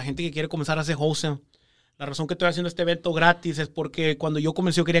para la gente que quiere comenzar a hacer wholesale. La razón que estoy haciendo este evento gratis es porque cuando yo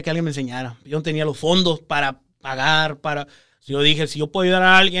comencé yo quería que alguien me enseñara. Yo no tenía los fondos para pagar, yo dije, si yo puedo ayudar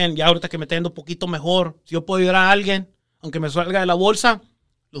a alguien, ya ahorita que me está yendo un poquito mejor, si yo puedo ayudar a alguien, aunque me salga de la bolsa,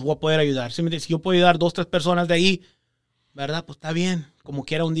 los voy a poder ayudar. Si yo puedo ayudar 2, 3 personas de ahí, ¿verdad? Pues está bien. Como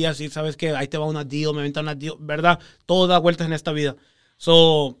quiera un día así, ¿sabes qué? Ahí te va una deal, me venta una deal, ¿verdad? Todo da vueltas en esta vida.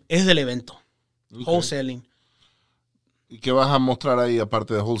 Es el evento. Okay. Wholesaling. ¿Y qué vas a mostrar ahí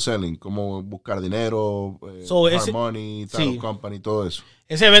aparte de wholesaling? ¿Cómo buscar dinero, hard money, title company, todo eso?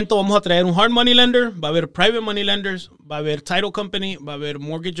 Ese evento vamos a traer un hard money lender, va a haber private money lenders, va a haber title company, va a haber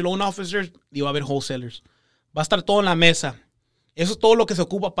mortgage loan officers y va a haber wholesalers. Va a estar todo en la mesa. Eso es todo lo que se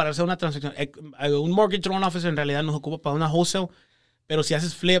ocupa para hacer una transacción. Un mortgage loan officer en realidad no se ocupa para una wholesale, pero si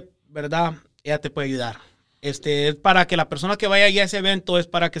haces flip, ¿verdad? Ella te puede ayudar. Es para que la persona que vaya a ese evento, es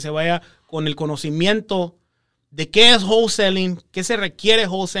para que se vaya con el conocimiento de qué es wholesaling, qué se requiere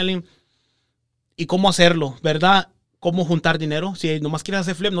wholesaling y cómo hacerlo, ¿verdad? Cómo juntar dinero. Si nomás quieres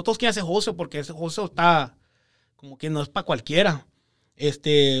hacer flip, no todos quieren hacer wholesale porque ese wholesale está como que no es para cualquiera.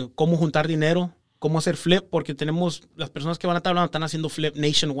 Cómo juntar dinero, cómo hacer flip, porque tenemos las personas que van a estar hablando, están haciendo flip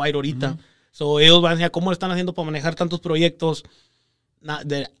nationwide ahorita. So ellos van a enseñar cómo lo están haciendo para manejar tantos proyectos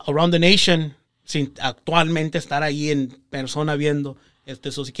around the nation sin actualmente estar ahí en persona viendo.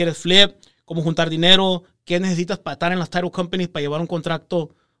 Si quieres flip, cómo juntar dinero, qué necesitas para estar en las title companies para llevar un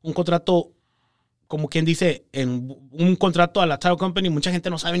contrato, como quien dice, en un contrato a la title company. Mucha gente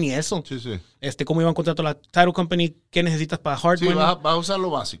no sabe ni eso. Sí, sí. Cómo llevar un contrato a la title company, qué necesitas para hard money. Vas a usar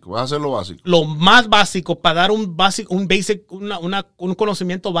lo básico, vas a hacer lo básico. Lo más básico, para dar un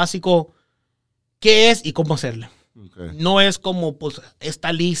conocimiento básico, qué es y cómo hacerle. Okay. No es como, pues,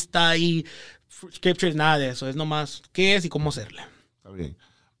 esta lista y scriptures, nada de eso. Es nomás qué es y cómo hacerle. Está bien.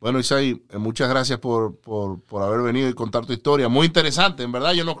 Bueno, Isaí, muchas gracias por haber venido y contar tu historia. Muy interesante, en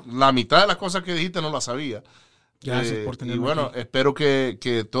verdad. La mitad de las cosas que dijiste no las sabía. Gracias por tenerme. Y bueno, aquí. Espero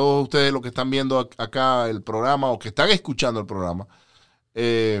que todos ustedes, los que están viendo acá el programa o que están escuchando el programa,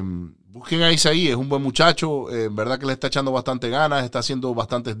 busquen a Isaí. Es un buen muchacho. En verdad que le está echando bastante ganas, está haciendo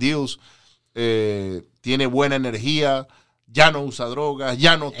bastantes deals. Tiene buena energía. Ya no usa drogas,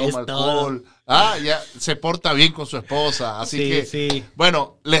 ya no toma alcohol, ya se porta bien con su esposa. Así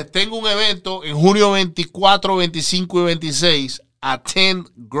bueno, les tengo un evento en junio 24, 25 y 26 a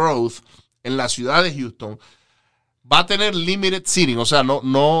 10 Growth en la ciudad de Houston. Va a tener limited seating, o sea,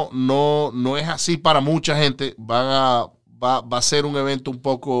 no es así para mucha gente. Va a ser un evento un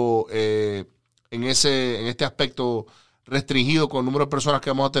poco en este aspecto restringido con el número de personas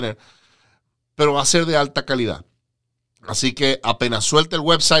que vamos a tener, pero va a ser de alta calidad. Así que apenas suelte el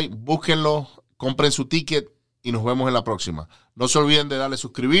website, búsquenlo, compren su ticket y nos vemos en la próxima. No se olviden de darle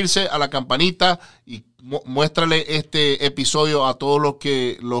suscribirse a la campanita y muéstrale este episodio a todos los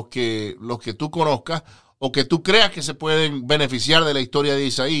que tú conozcas o que tú creas que se pueden beneficiar de la historia de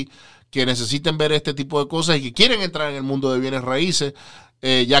Isaí, que necesiten ver este tipo de cosas y que quieren entrar en el mundo de bienes raíces,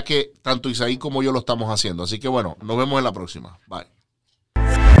 ya que tanto Isaí como yo lo estamos haciendo. Así que bueno, nos vemos en la próxima. Bye.